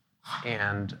headlines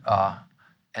and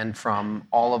from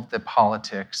all of the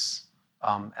politics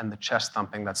and the chest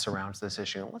thumping that surrounds this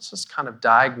issue. And let's just kind of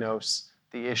diagnose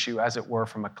the issue, as it were,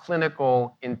 from a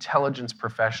clinical intelligence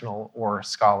professional or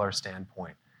scholar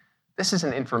standpoint. This is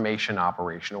an information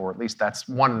operation, or at least that's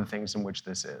one of the things in which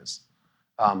this is,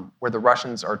 where the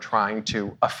Russians are trying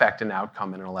to affect an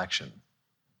outcome in an election.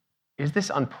 Is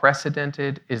this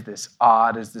unprecedented? Is this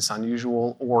odd? Is this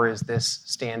unusual? Or is this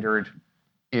standard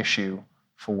issue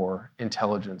for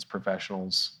intelligence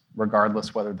professionals,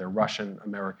 regardless whether they're Russian,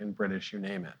 American, British, you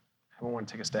name it? Anyone want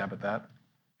to take a stab at that?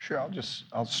 Sure,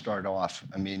 I'll start off.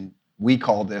 I mean, we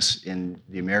call this in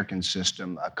the American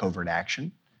system a covert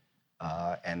action,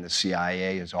 and the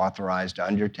CIA is authorized to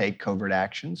undertake covert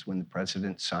actions when the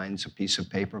president signs a piece of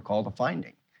paper called a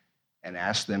finding and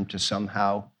asks them to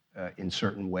somehow, in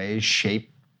certain ways,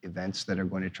 shape events that are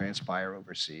going to transpire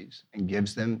overseas and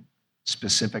gives them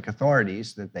specific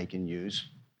authorities that they can use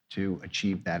to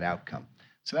achieve that outcome.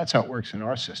 So that's how it works in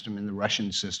our system. In the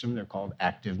Russian system, they're called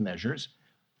active measures.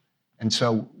 And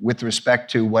so with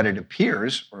respect to what it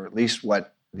appears, or at least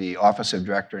what the Office of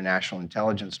Director of National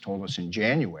Intelligence told us in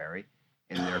January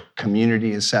in their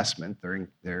community assessment,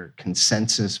 their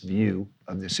consensus view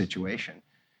of the situation,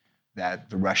 that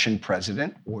the Russian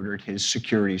president ordered his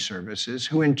security services,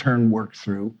 who in turn worked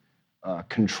through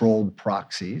controlled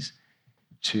proxies,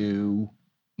 to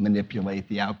manipulate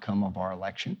the outcome of our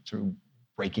election through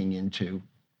breaking into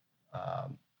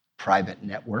private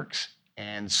networks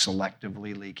and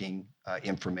selectively leaking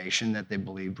information that they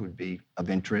believed would be of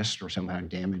interest or somehow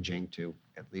damaging to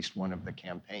at least one of the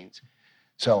campaigns.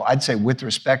 So I'd say with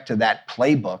respect to that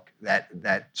playbook,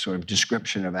 that sort of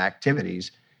description of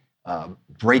activities,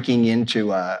 breaking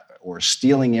into or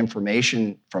stealing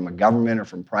information from a government or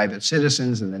from private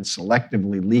citizens and then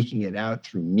selectively leaking it out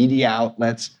through media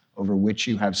outlets over which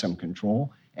you have some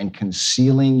control and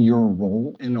concealing your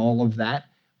role in all of that,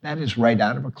 that is right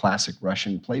out of a classic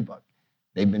Russian playbook.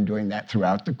 They've been doing that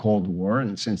throughout the Cold War,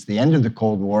 and since the end of the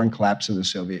Cold War and collapse of the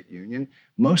Soviet Union,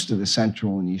 most of the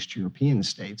Central and East European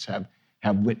states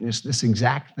have witnessed this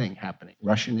exact thing happening.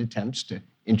 Russian attempts to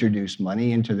introduce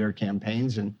money into their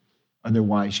campaigns and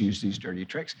otherwise use these dirty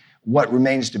tricks. What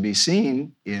remains to be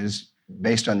seen is,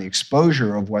 based on the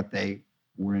exposure of what they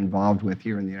were involved with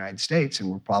here in the United States, and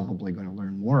we're probably going to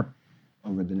learn more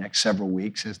over the next several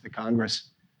weeks as the Congress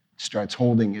starts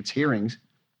holding its hearings,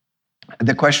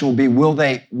 the question will be, will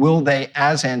they,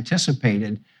 as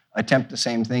anticipated, attempt the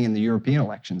same thing in the European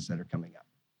elections that are coming up,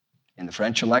 in the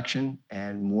French election,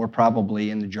 and more probably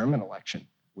in the German election,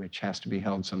 which has to be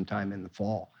held sometime in the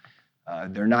fall.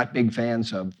 They're not big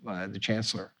fans of the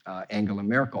Chancellor, Angela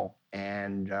Merkel,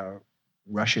 and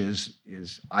Russia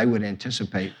is, I would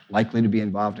anticipate, likely to be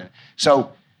involved in it.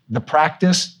 So the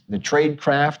practice, the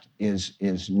tradecraft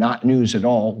is not news at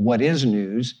all. What is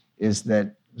news is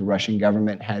that the Russian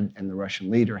government and the Russian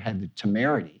leader had the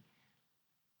temerity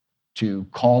to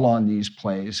call on these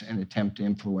plays and attempt to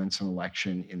influence an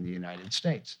election in the United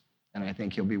States. And I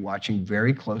think he'll be watching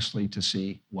very closely to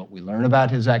see what we learn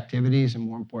about his activities and,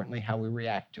 more importantly, how we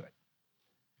react to it.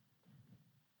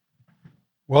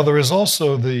 Well, there is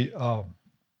also the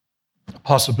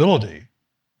possibility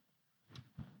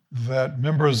that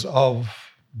members of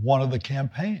one of the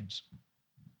campaigns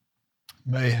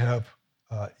may have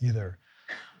either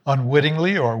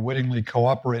unwittingly or wittingly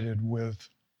cooperated with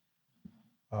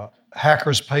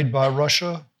hackers paid by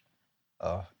Russia.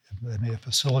 They may have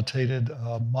facilitated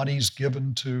monies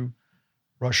given to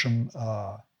Russian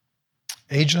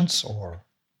agents or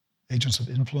agents of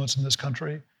influence in this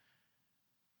country.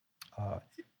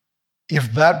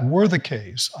 If that were the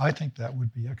case, I think that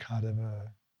would be a kind of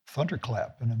a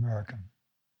thunderclap in American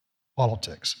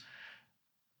politics.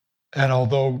 And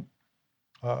although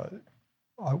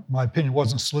my opinion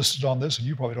wasn't solicited on this, and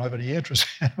you probably don't have any interest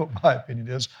in what my opinion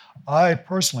is, I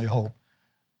personally hope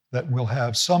that we'll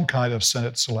have some kind of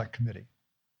Senate Select Committee.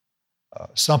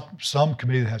 Some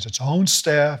committee that has its own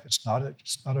staff. It's not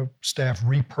a staff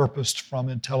repurposed from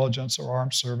intelligence or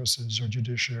armed services or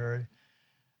judiciary,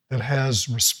 that has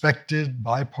respected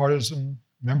bipartisan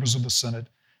members of the Senate,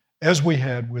 as we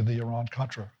had with the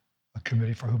Iran-Contra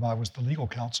committee, for whom I was the legal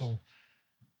counsel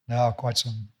now quite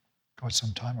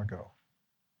some time ago.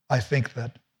 I think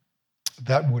that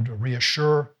would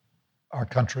reassure our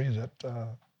country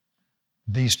that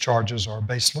these charges are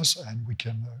baseless, and we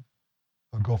can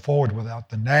go forward without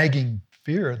the nagging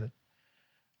fear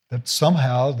that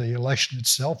somehow the election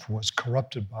itself was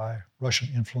corrupted by Russian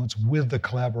influence with the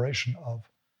collaboration of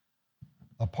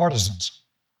partisans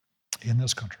in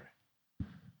this country.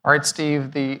 All right,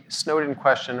 Steve, the Snowden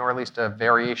question, or at least a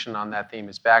variation on that theme,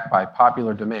 is backed by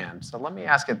popular demand. So let me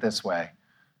ask it this way.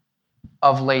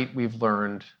 Of late, we've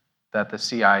learned that the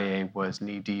CIA was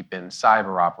knee-deep in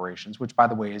cyber operations, which, by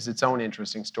the way, is its own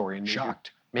interesting story. And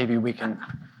Shocked. Maybe we can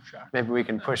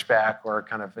push back or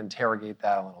kind of interrogate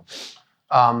that a little bit.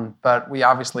 But we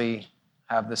obviously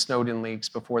have the Snowden leaks.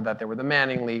 Before that, there were the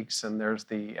Manning leaks, and there's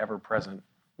the ever-present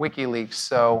WikiLeaks.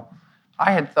 So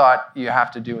I had thought you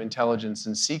have to do intelligence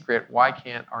in secret. Why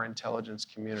can't our intelligence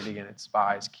community and its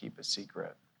spies keep a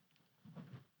secret?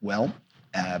 Well,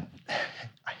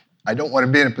 I don't want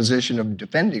to be in a position of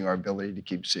defending our ability to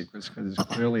keep secrets, because it's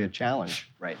clearly a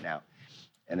challenge right now.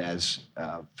 And as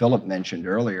Philip mentioned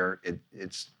earlier,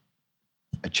 it's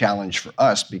a challenge for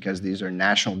us because these are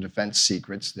national defense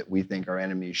secrets that we think our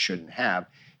enemies shouldn't have.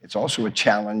 It's also a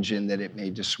challenge in that it may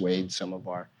dissuade some of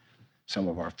our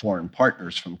foreign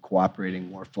partners from cooperating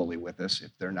more fully with us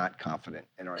if they're not confident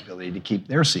in our ability to keep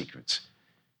their secrets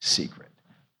secret.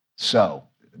 So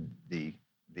the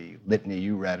litany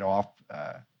you read off,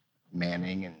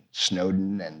 Manning and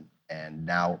Snowden, and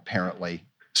now apparently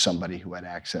somebody who had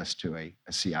access to a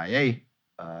CIA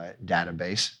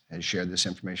database has shared this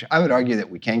information. I would argue that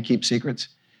we can keep secrets,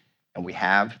 and we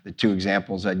have. The two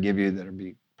examples I'd give you that are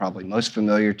probably most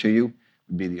familiar to you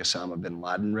would be the Osama bin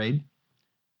Laden raid.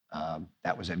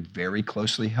 That was a very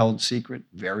closely held secret,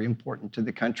 very important to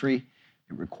the country.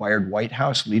 It required White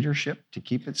House leadership to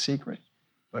keep it secret.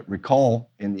 But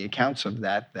recall in the accounts of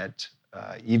that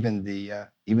even the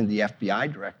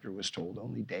FBI director was told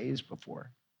only days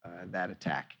before that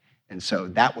attack. And so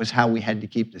that was how we had to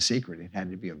keep the secret. It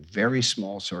had to be a very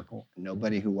small circle.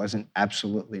 Nobody who wasn't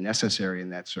absolutely necessary in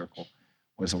that circle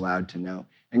was allowed to know.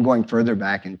 And going further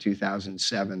back in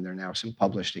 2007, there are now some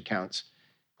published accounts,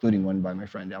 including one by my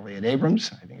friend Elliot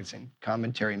Abrams. I think it's in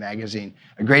Commentary Magazine,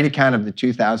 a great account of the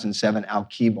 2007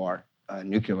 Al-Kibar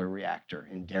nuclear reactor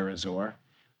in Deir ez-Zor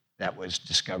that was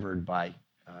discovered by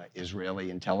Israeli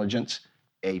intelligence,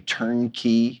 a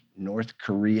turnkey North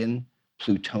Korean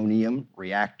plutonium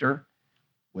reactor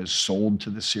was sold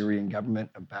to the Syrian government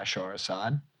of Bashar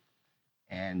Assad,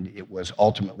 and it was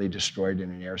ultimately destroyed in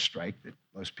an airstrike that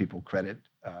most people credit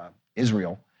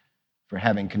Israel for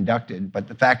having conducted. But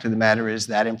the fact of the matter is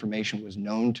that information was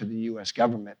known to the US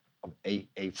government of a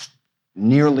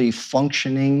nearly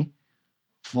functioning,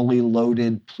 fully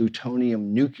loaded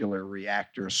plutonium nuclear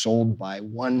reactor sold by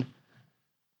one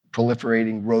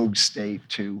proliferating rogue state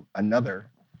to another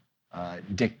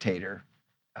dictator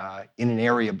in an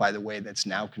area, by the way, that's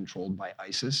now controlled by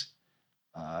ISIS.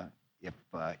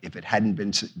 If it hadn't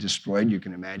been destroyed, you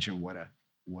can imagine what a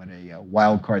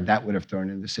wild card that would have thrown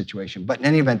in the situation. But in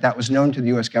any event, that was known to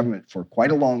the US government for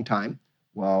quite a long time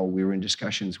while we were in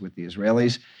discussions with the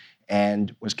Israelis,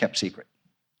 and was kept secret.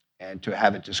 And to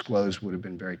have it disclosed would have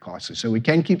been very costly. So we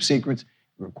can keep secrets.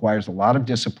 It requires a lot of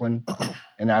discipline.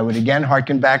 And I would again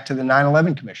hearken back to the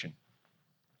 9/11 Commission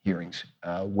hearings,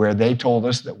 where they told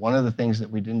us that one of the things that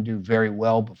we didn't do very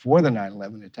well before the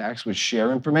 9/11 attacks was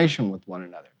share information with one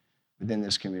another within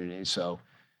this community. So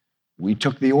we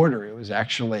took the order. It was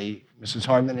actually, Mrs.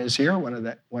 Hartman is here, one of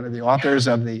the authors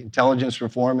of the Intelligence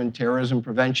Reform and Terrorism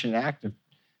Prevention Act of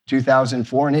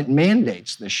 2004, and it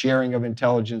mandates the sharing of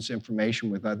intelligence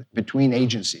information between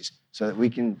agencies so that we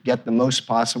can get the most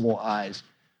possible eyes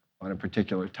on a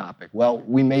particular topic. Well,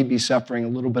 we may be suffering a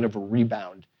little bit of a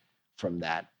rebound from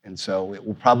that, and so it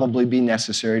will probably be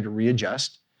necessary to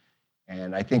readjust.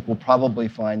 And I think we'll probably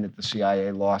find that the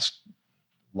CIA lost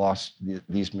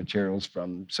these materials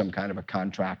from some kind of a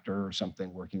contractor or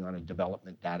something working on a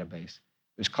development database.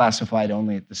 It was classified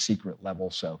only at the secret level,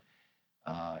 so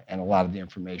and a lot of the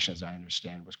information, as I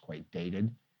understand, was quite dated,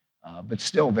 but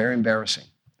still very embarrassing.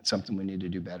 It's something we need to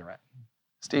do better at.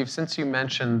 Steve, since you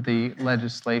mentioned the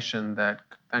legislation that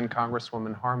then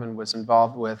Congresswoman Harman was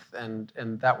involved with, and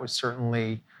that was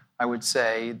certainly, I would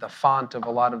say, the font of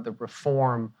a lot of the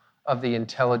reform of the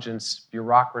intelligence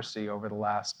bureaucracy over the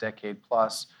last decade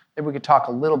plus. Maybe we could talk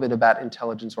a little bit about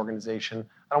intelligence organization.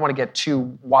 I don't want to get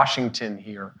too Washington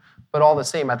here, but all the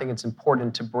same, I think it's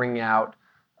important to bring out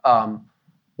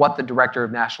what the Director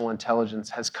of National Intelligence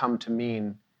has come to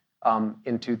mean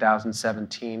in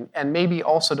 2017, and maybe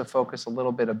also to focus a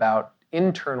little bit about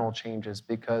internal changes,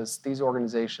 because these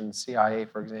organizations, CIA,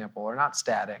 for example, are not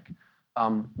static.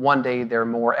 One day they're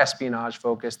more espionage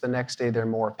focused, the next day they're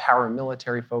more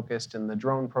paramilitary focused in the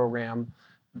drone program.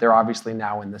 They're obviously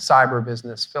now in the cyber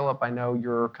business. Philip, I know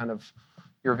you're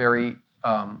very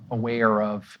aware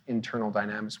of internal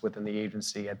dynamics within the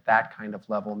agency at that kind of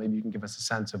level. Maybe you can give us a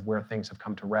sense of where things have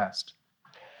come to rest.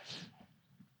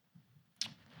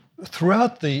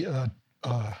 Throughout the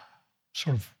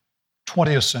sort of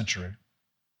 20th century,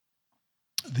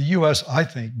 the U.S., I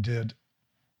think, did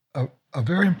a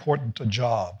very important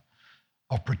job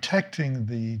of protecting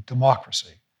the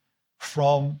democracy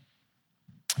from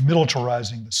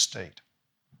militarizing the state.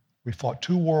 We fought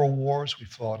 2 world wars, we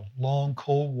fought a long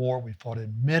Cold War, we fought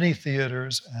in many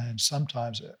theaters and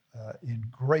sometimes in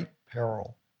great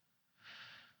peril.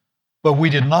 But we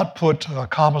did not put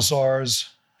commissars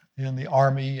in the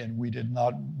army, and we did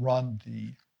not run the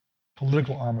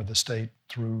political arm of the state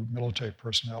through military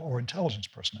personnel or intelligence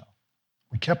personnel.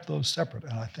 We kept those separate,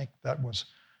 and I think that was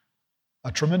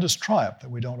a tremendous triumph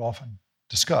that we don't often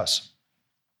discuss.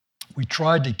 We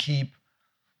tried to keep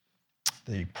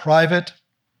the private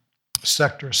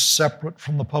sector separate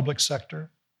from the public sector.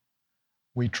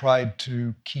 We tried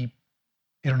to keep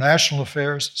international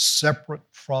affairs separate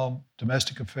from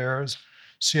domestic affairs.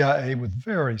 CIA, with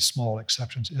very small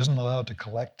exceptions, isn't allowed to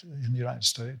collect in the United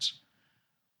States.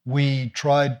 We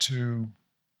tried to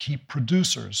keep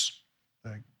producers,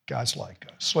 guys like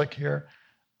Slick here,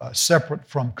 separate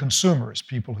from consumers,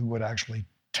 people who would actually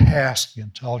task the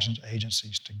intelligence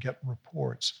agencies to get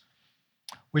reports.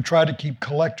 We tried to keep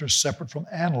collectors separate from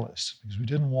analysts because we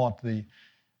didn't want the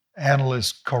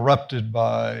analysts corrupted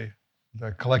by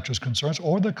the collectors' concerns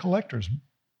or the collectors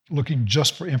looking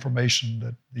just for information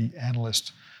that the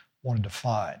analyst wanted to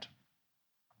find.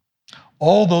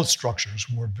 All those structures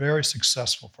were very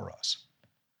successful for us.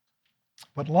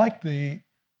 But like the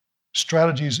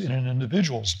strategies in an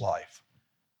individual's life,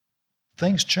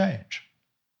 things change.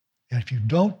 And if you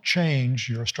don't change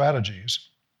your strategies,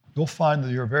 you'll find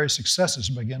that your very successes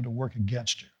begin to work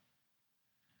against you.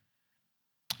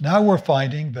 Now we're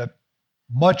finding that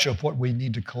much of what we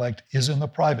need to collect is in the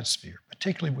private sphere,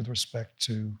 particularly with respect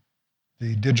to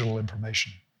the digital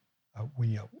information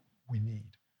we need.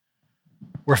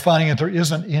 We're finding that there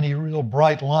isn't any real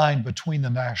bright line between the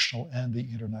national and the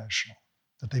international,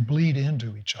 that they bleed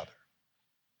into each other.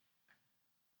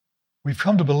 We've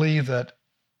come to believe that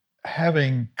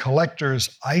having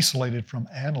collectors isolated from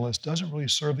analysts doesn't really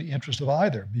serve the interest of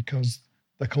either, because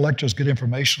the collectors get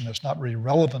information that's not really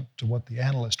relevant to what the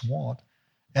analysts want,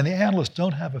 and the analysts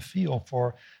don't have a feel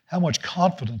for how much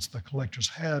confidence the collectors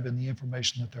have in the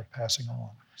information that they're passing on.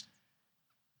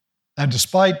 And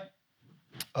despite,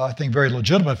 I think, very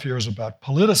legitimate fears about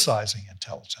politicizing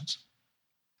intelligence,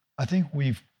 I think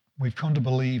we've come to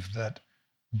believe that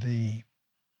the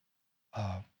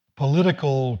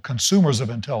political consumers of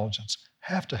intelligence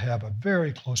have to have a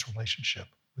very close relationship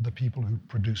with the people who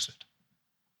produce it.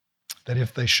 That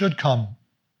if they should come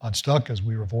unstuck, as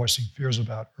we were voicing fears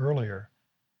about earlier,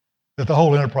 that the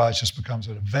whole enterprise just becomes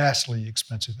a vastly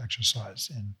expensive exercise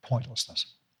in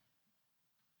pointlessness.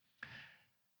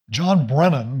 John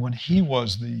Brennan, when he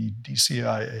was the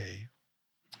DCIA,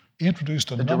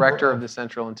 introduced a the number director of the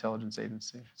Central Intelligence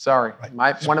Agency. Sorry,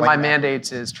 right. One of my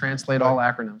mandates is translate all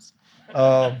acronyms.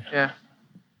 Yeah.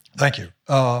 Thank you.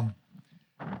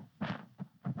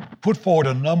 Put forward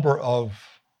a number of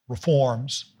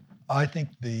reforms. I think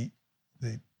the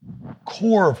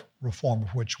core of reform of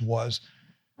which was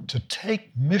to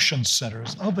take mission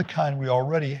centers of the kind we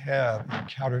already have in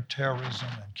counterterrorism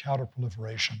and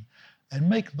counterproliferation and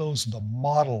make those the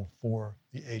model for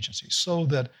the agency, so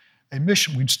that a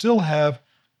mission, we'd still have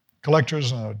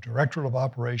collectors and a directorate of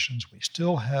operations, we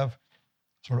still have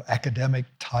sort of academic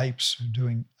types who are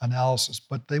doing analysis,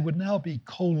 but they would now be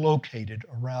co-located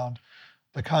around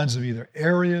the kinds of either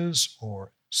areas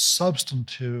or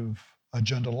substantive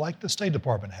agenda like the State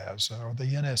Department has, or the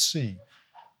NSC,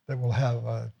 that will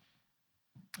have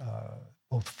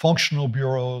both functional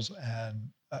bureaus and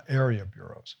area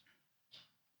bureaus.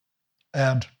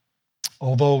 And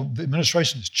although the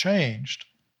administration has changed,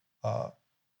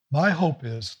 my hope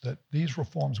is that these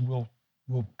reforms will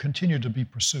continue to be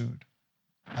pursued.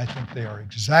 I think they are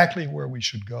exactly where we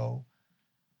should go.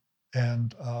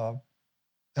 And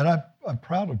I'm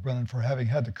proud of Brennan for having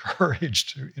had the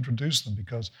courage to introduce them,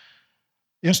 because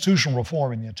institutional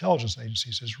reform in the intelligence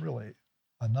agencies is really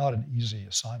not an easy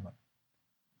assignment.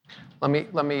 Let me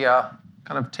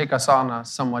kind of take us on a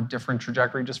somewhat different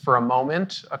trajectory just for a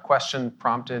moment. A question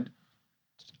prompted.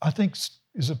 I think,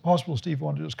 is it possible Steve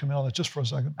wanted to just come in on that just for a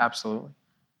second? Absolutely.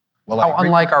 Well, How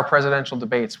unlike our presidential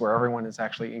debates where everyone is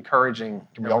actually encouraging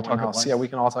Can we all talk everyone at else. once? Yeah, we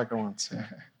can all talk at once.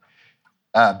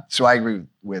 So I agree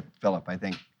with Philip. I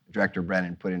think Director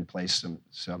Brennan put in place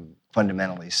some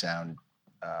fundamentally sound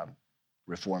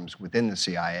reforms within the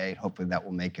CIA. Hopefully that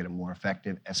will make it a more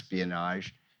effective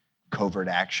espionage, covert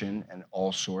action, and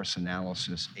all-source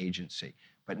analysis agency.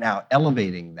 But now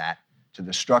elevating that to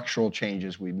the structural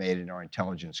changes we made in our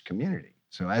intelligence community.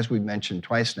 So as we've mentioned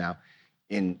twice now,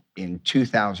 in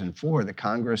 2004, the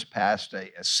Congress passed a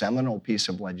seminal piece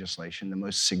of legislation, the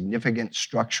most significant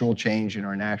structural change in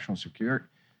our national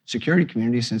security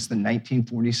community since the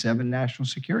 1947 National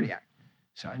Security Act,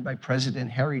 signed by President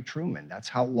Harry Truman. That's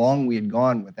how long we had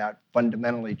gone without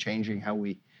fundamentally changing how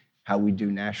we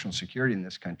do national security in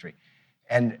this country.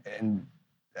 And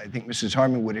I think Mrs.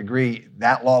 Harman would agree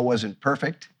that law wasn't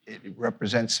perfect. It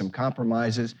represents some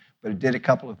compromises, but it did a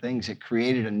couple of things. It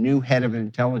created a new head of an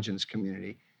intelligence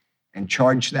community and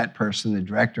charged that person, the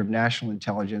Director of National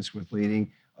Intelligence, with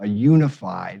leading a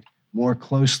unified, more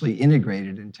closely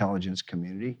integrated intelligence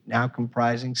community, now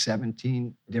comprising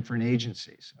 17 different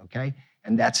agencies, okay?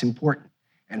 And that's important.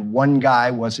 And one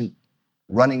guy wasn't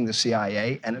running the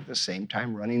CIA and at the same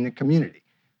time running the community,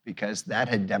 because that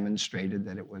had demonstrated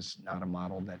that it was not a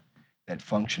model that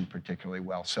functioned particularly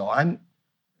well. So I'm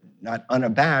not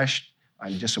unabashed.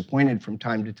 I'm disappointed from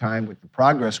time to time with the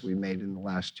progress we made in the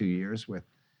last 2 years with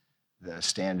the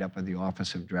stand-up of the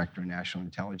Office of Director of National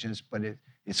Intelligence, but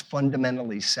it's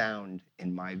fundamentally sound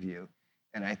in my view.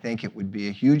 And I think it would be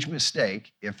a huge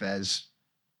mistake if, as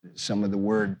some of the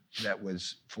word that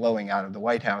was flowing out of the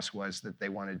White House was, that they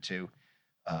wanted to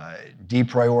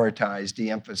deprioritize,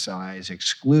 de-emphasize,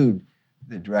 exclude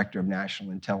the Director of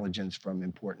National Intelligence from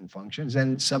important functions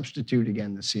and substitute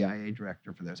again the CIA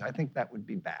director for those. I think that would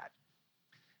be bad.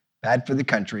 Bad for the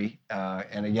country.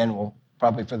 And again, we'll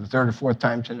probably for the third or fourth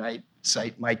time tonight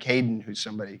cite Mike Hayden, who's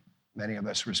somebody many of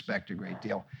us respect a great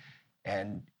deal.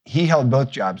 And he held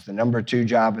both jobs, the number 2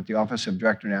 job at the Office of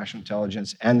Director of National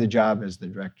Intelligence and the job as the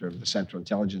director of the Central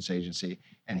Intelligence Agency.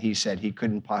 And he said he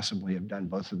couldn't possibly have done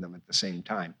both of them at the same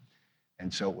time.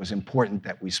 And so it was important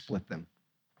that we split them.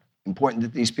 Important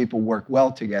that these people work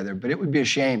well together, but it would be a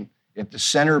shame if the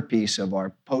centerpiece of our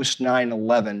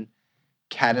post-9/11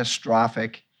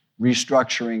 catastrophic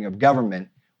restructuring of government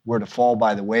were to fall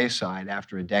by the wayside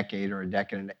after a decade or a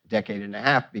decade and a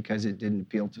half because it didn't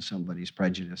appeal to somebody's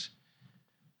prejudice.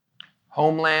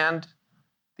 Homeland,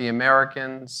 The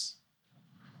Americans,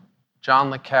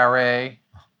 John le Carré,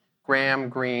 Graham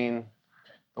Greene,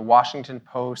 The Washington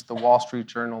Post, The Wall Street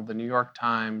Journal, The New York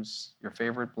Times, your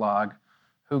favorite blog.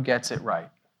 Who gets it right?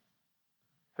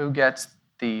 Who gets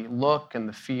the look and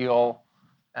the feel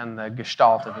and the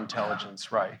gestalt of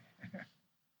intelligence right?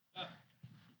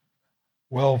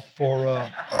 Well, for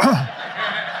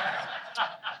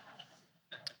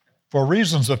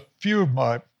reasons a few of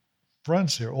my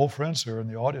friends here, old friends here in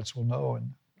the audience will know,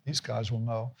 and these guys will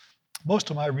know, most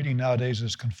of my reading nowadays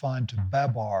is confined to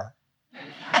Babar.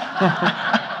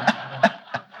 I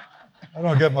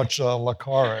don't get much le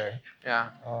Carré. Yeah.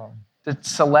 Did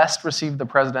Celeste receive the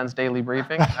president's daily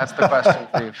briefing? That's the question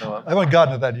for you, Philip. I haven't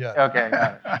gotten to that yet. Okay,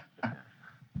 got it.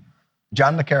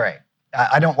 John le Carré.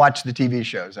 I don't watch the TV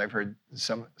shows. I've heard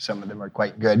some of them are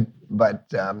quite good,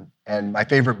 but and my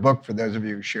favorite book, for those of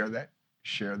you who share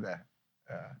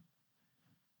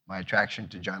my attraction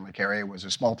to John le Carré, was A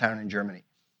Small Town in Germany.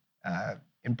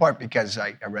 In part because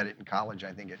I read it in college.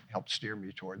 I think it helped steer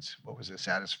me towards what was a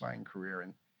satisfying career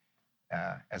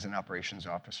as an operations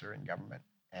officer in government.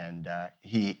 And A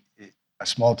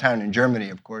Small Town in Germany,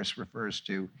 of course, refers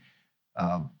to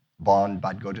Bonn,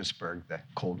 Bad Godesberg, the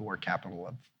Cold War capital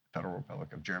of Federal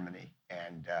Republic of Germany.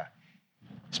 And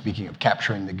speaking of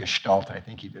capturing the gestalt, I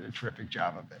think he did a terrific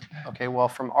job of it. Okay, well,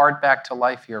 from art back to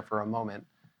life here for a moment.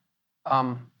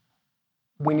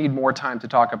 We need more time to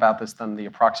talk about this than the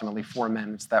approximately 4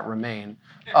 minutes that remain.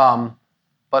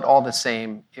 But all the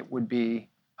same, it would be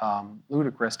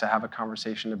ludicrous to have a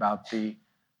conversation about the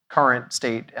current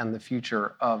state and the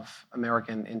future of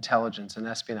American intelligence and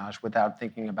espionage without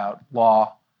thinking about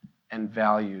law and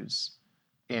values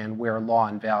and where law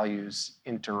and values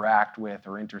interact with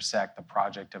or intersect the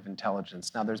project of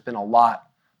intelligence. Now, there's been a lot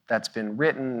that's been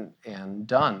written and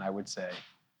done, I would say,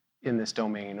 in this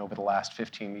domain over the last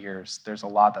 15 years. There's a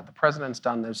lot that the president's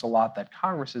done. There's a lot that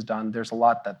Congress has done. There's a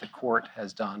lot that the court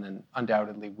has done and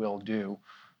undoubtedly will do.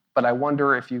 But I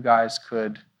wonder if you guys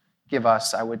could give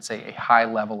us, I would say, a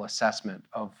high-level assessment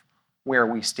of where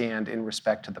we stand in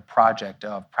respect to the project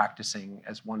of practicing,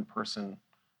 as one person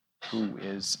who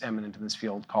is eminent in this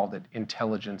field called it,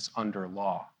 intelligence under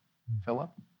law. Philip?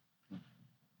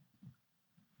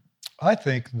 I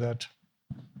think that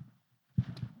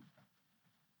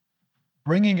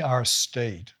bringing our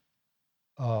state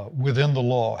within the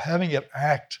law, having it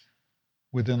act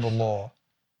within the law,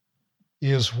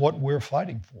 is what we're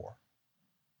fighting for.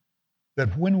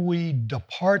 That when we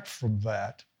depart from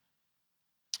that,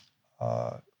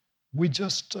 we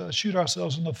just shoot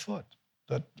ourselves in the foot.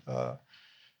 That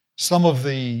some of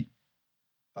the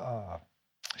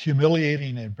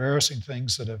humiliating, embarrassing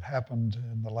things that have happened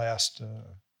in the last,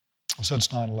 since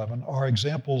 9/11 are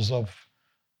examples of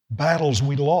battles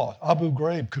we lost. Abu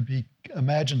Ghraib could be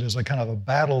imagined as a kind of a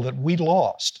battle that we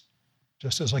lost,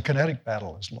 just as a kinetic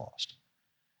battle is lost.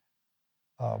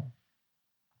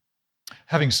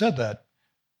 Having said that,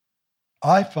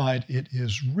 I find it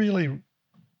is really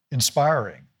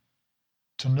inspiring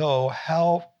to know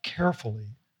how carefully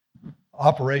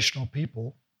operational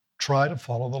people try to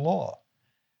follow the law.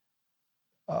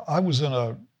 I was in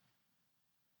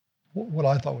what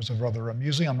I thought was a rather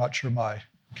amusing, I'm not sure my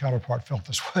counterpart felt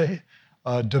this way,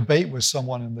 debate with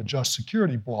someone in the Just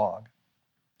Security blog,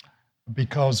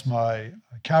 because my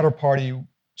counterparty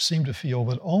seemed to feel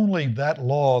that only that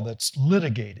law that's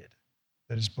litigated,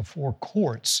 that is before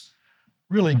courts,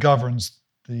 really governs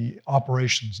the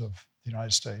operations of the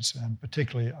United States, and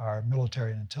particularly our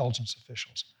military and intelligence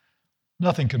officials.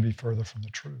 Nothing could be further from the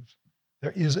truth.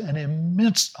 There is an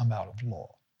immense amount of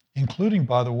law, including,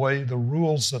 by the way, the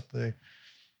rules that the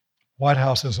White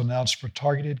House has announced for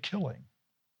targeted killing,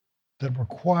 that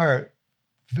require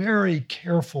very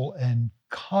careful and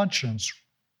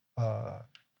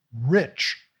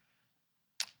conscience-rich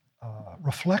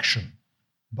reflection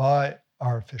by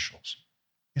our officials.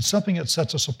 It's something that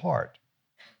sets us apart.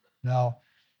 Now,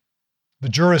 the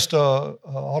jurist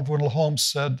Oliver Wendell Holmes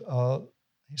said,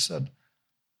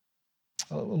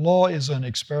 law is an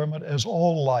experiment as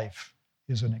all life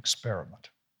is an experiment.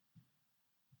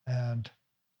 And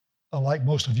like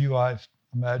most of you, I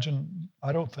imagine,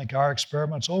 I don't think our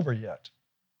experiment's over yet.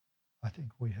 I think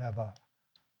we have a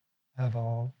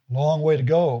long way to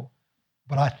go.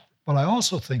 But I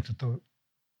also think that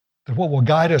what will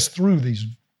guide us through these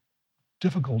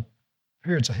difficult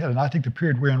periods ahead, and I think the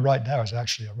period we're in right now is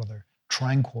actually a rather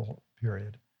tranquil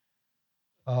period,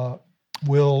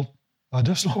 it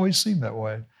doesn't always seem that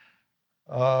way,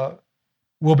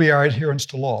 will be our adherence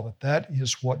to law. That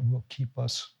is what will keep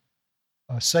us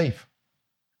safe.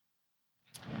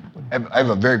 I have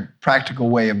a very practical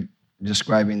way of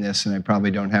describing this, and I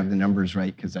probably don't have the numbers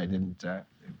right because I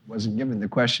wasn't given the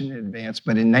question in advance.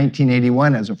 But in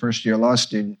 1981, as a first-year law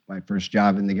student, my first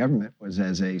job in the government was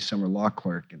as a summer law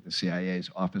clerk at the CIA's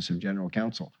Office of General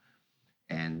Counsel.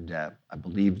 And I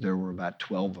believe there were about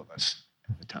 12 of us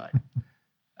at the time.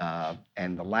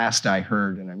 And the last I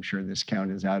heard, and I'm sure this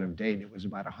count is out of date, it was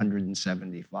about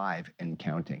 175 and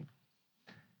counting.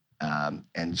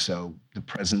 And so the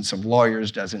presence of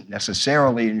lawyers doesn't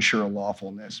necessarily ensure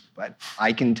lawfulness, but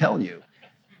I can tell you,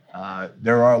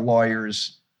 there are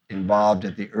lawyers involved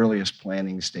at the earliest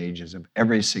planning stages of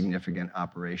every significant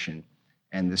operation.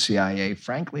 And the CIA,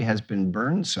 frankly, has been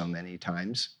burned so many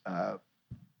times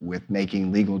with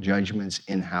making legal judgments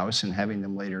in-house and having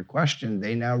them later questioned.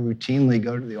 They now routinely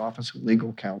go to the Office of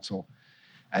Legal Counsel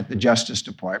at the Justice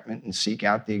Department and seek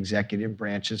out the executive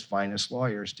branch's finest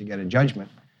lawyers to get a judgment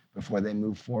before they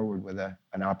move forward with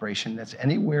an operation that's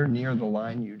anywhere near the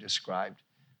line you described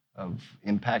of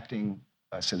impacting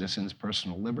citizens'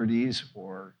 personal liberties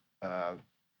or,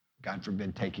 God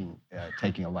forbid, taking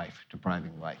a life,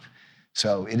 depriving life.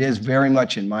 So it is very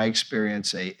much, in my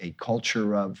experience, a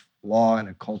culture of law and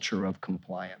a culture of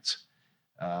compliance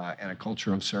and a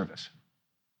culture of service.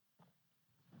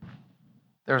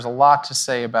 There's a lot to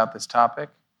say about this topic.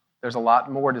 There's a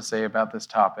lot more to say about this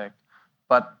topic.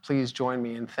 But please join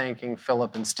me in thanking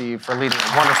Philip and Steve for leading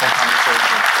a wonderful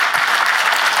conversation.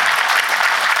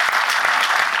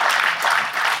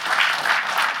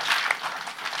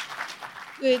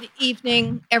 Good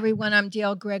evening, everyone. I'm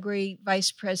Dale Gregory,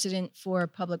 Vice President for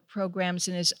Public Programs,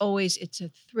 and as always, it's a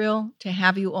thrill to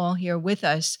have you all here with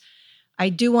us. I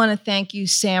do want to thank you,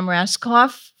 Sam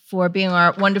Raskoff, for being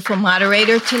our wonderful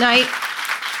moderator tonight,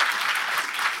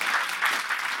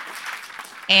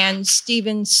 and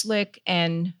Stephen Slick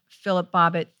and Philip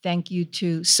Bobbitt, thank you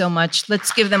too so much.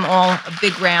 Let's give them all a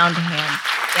big round of hand.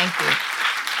 Thank you.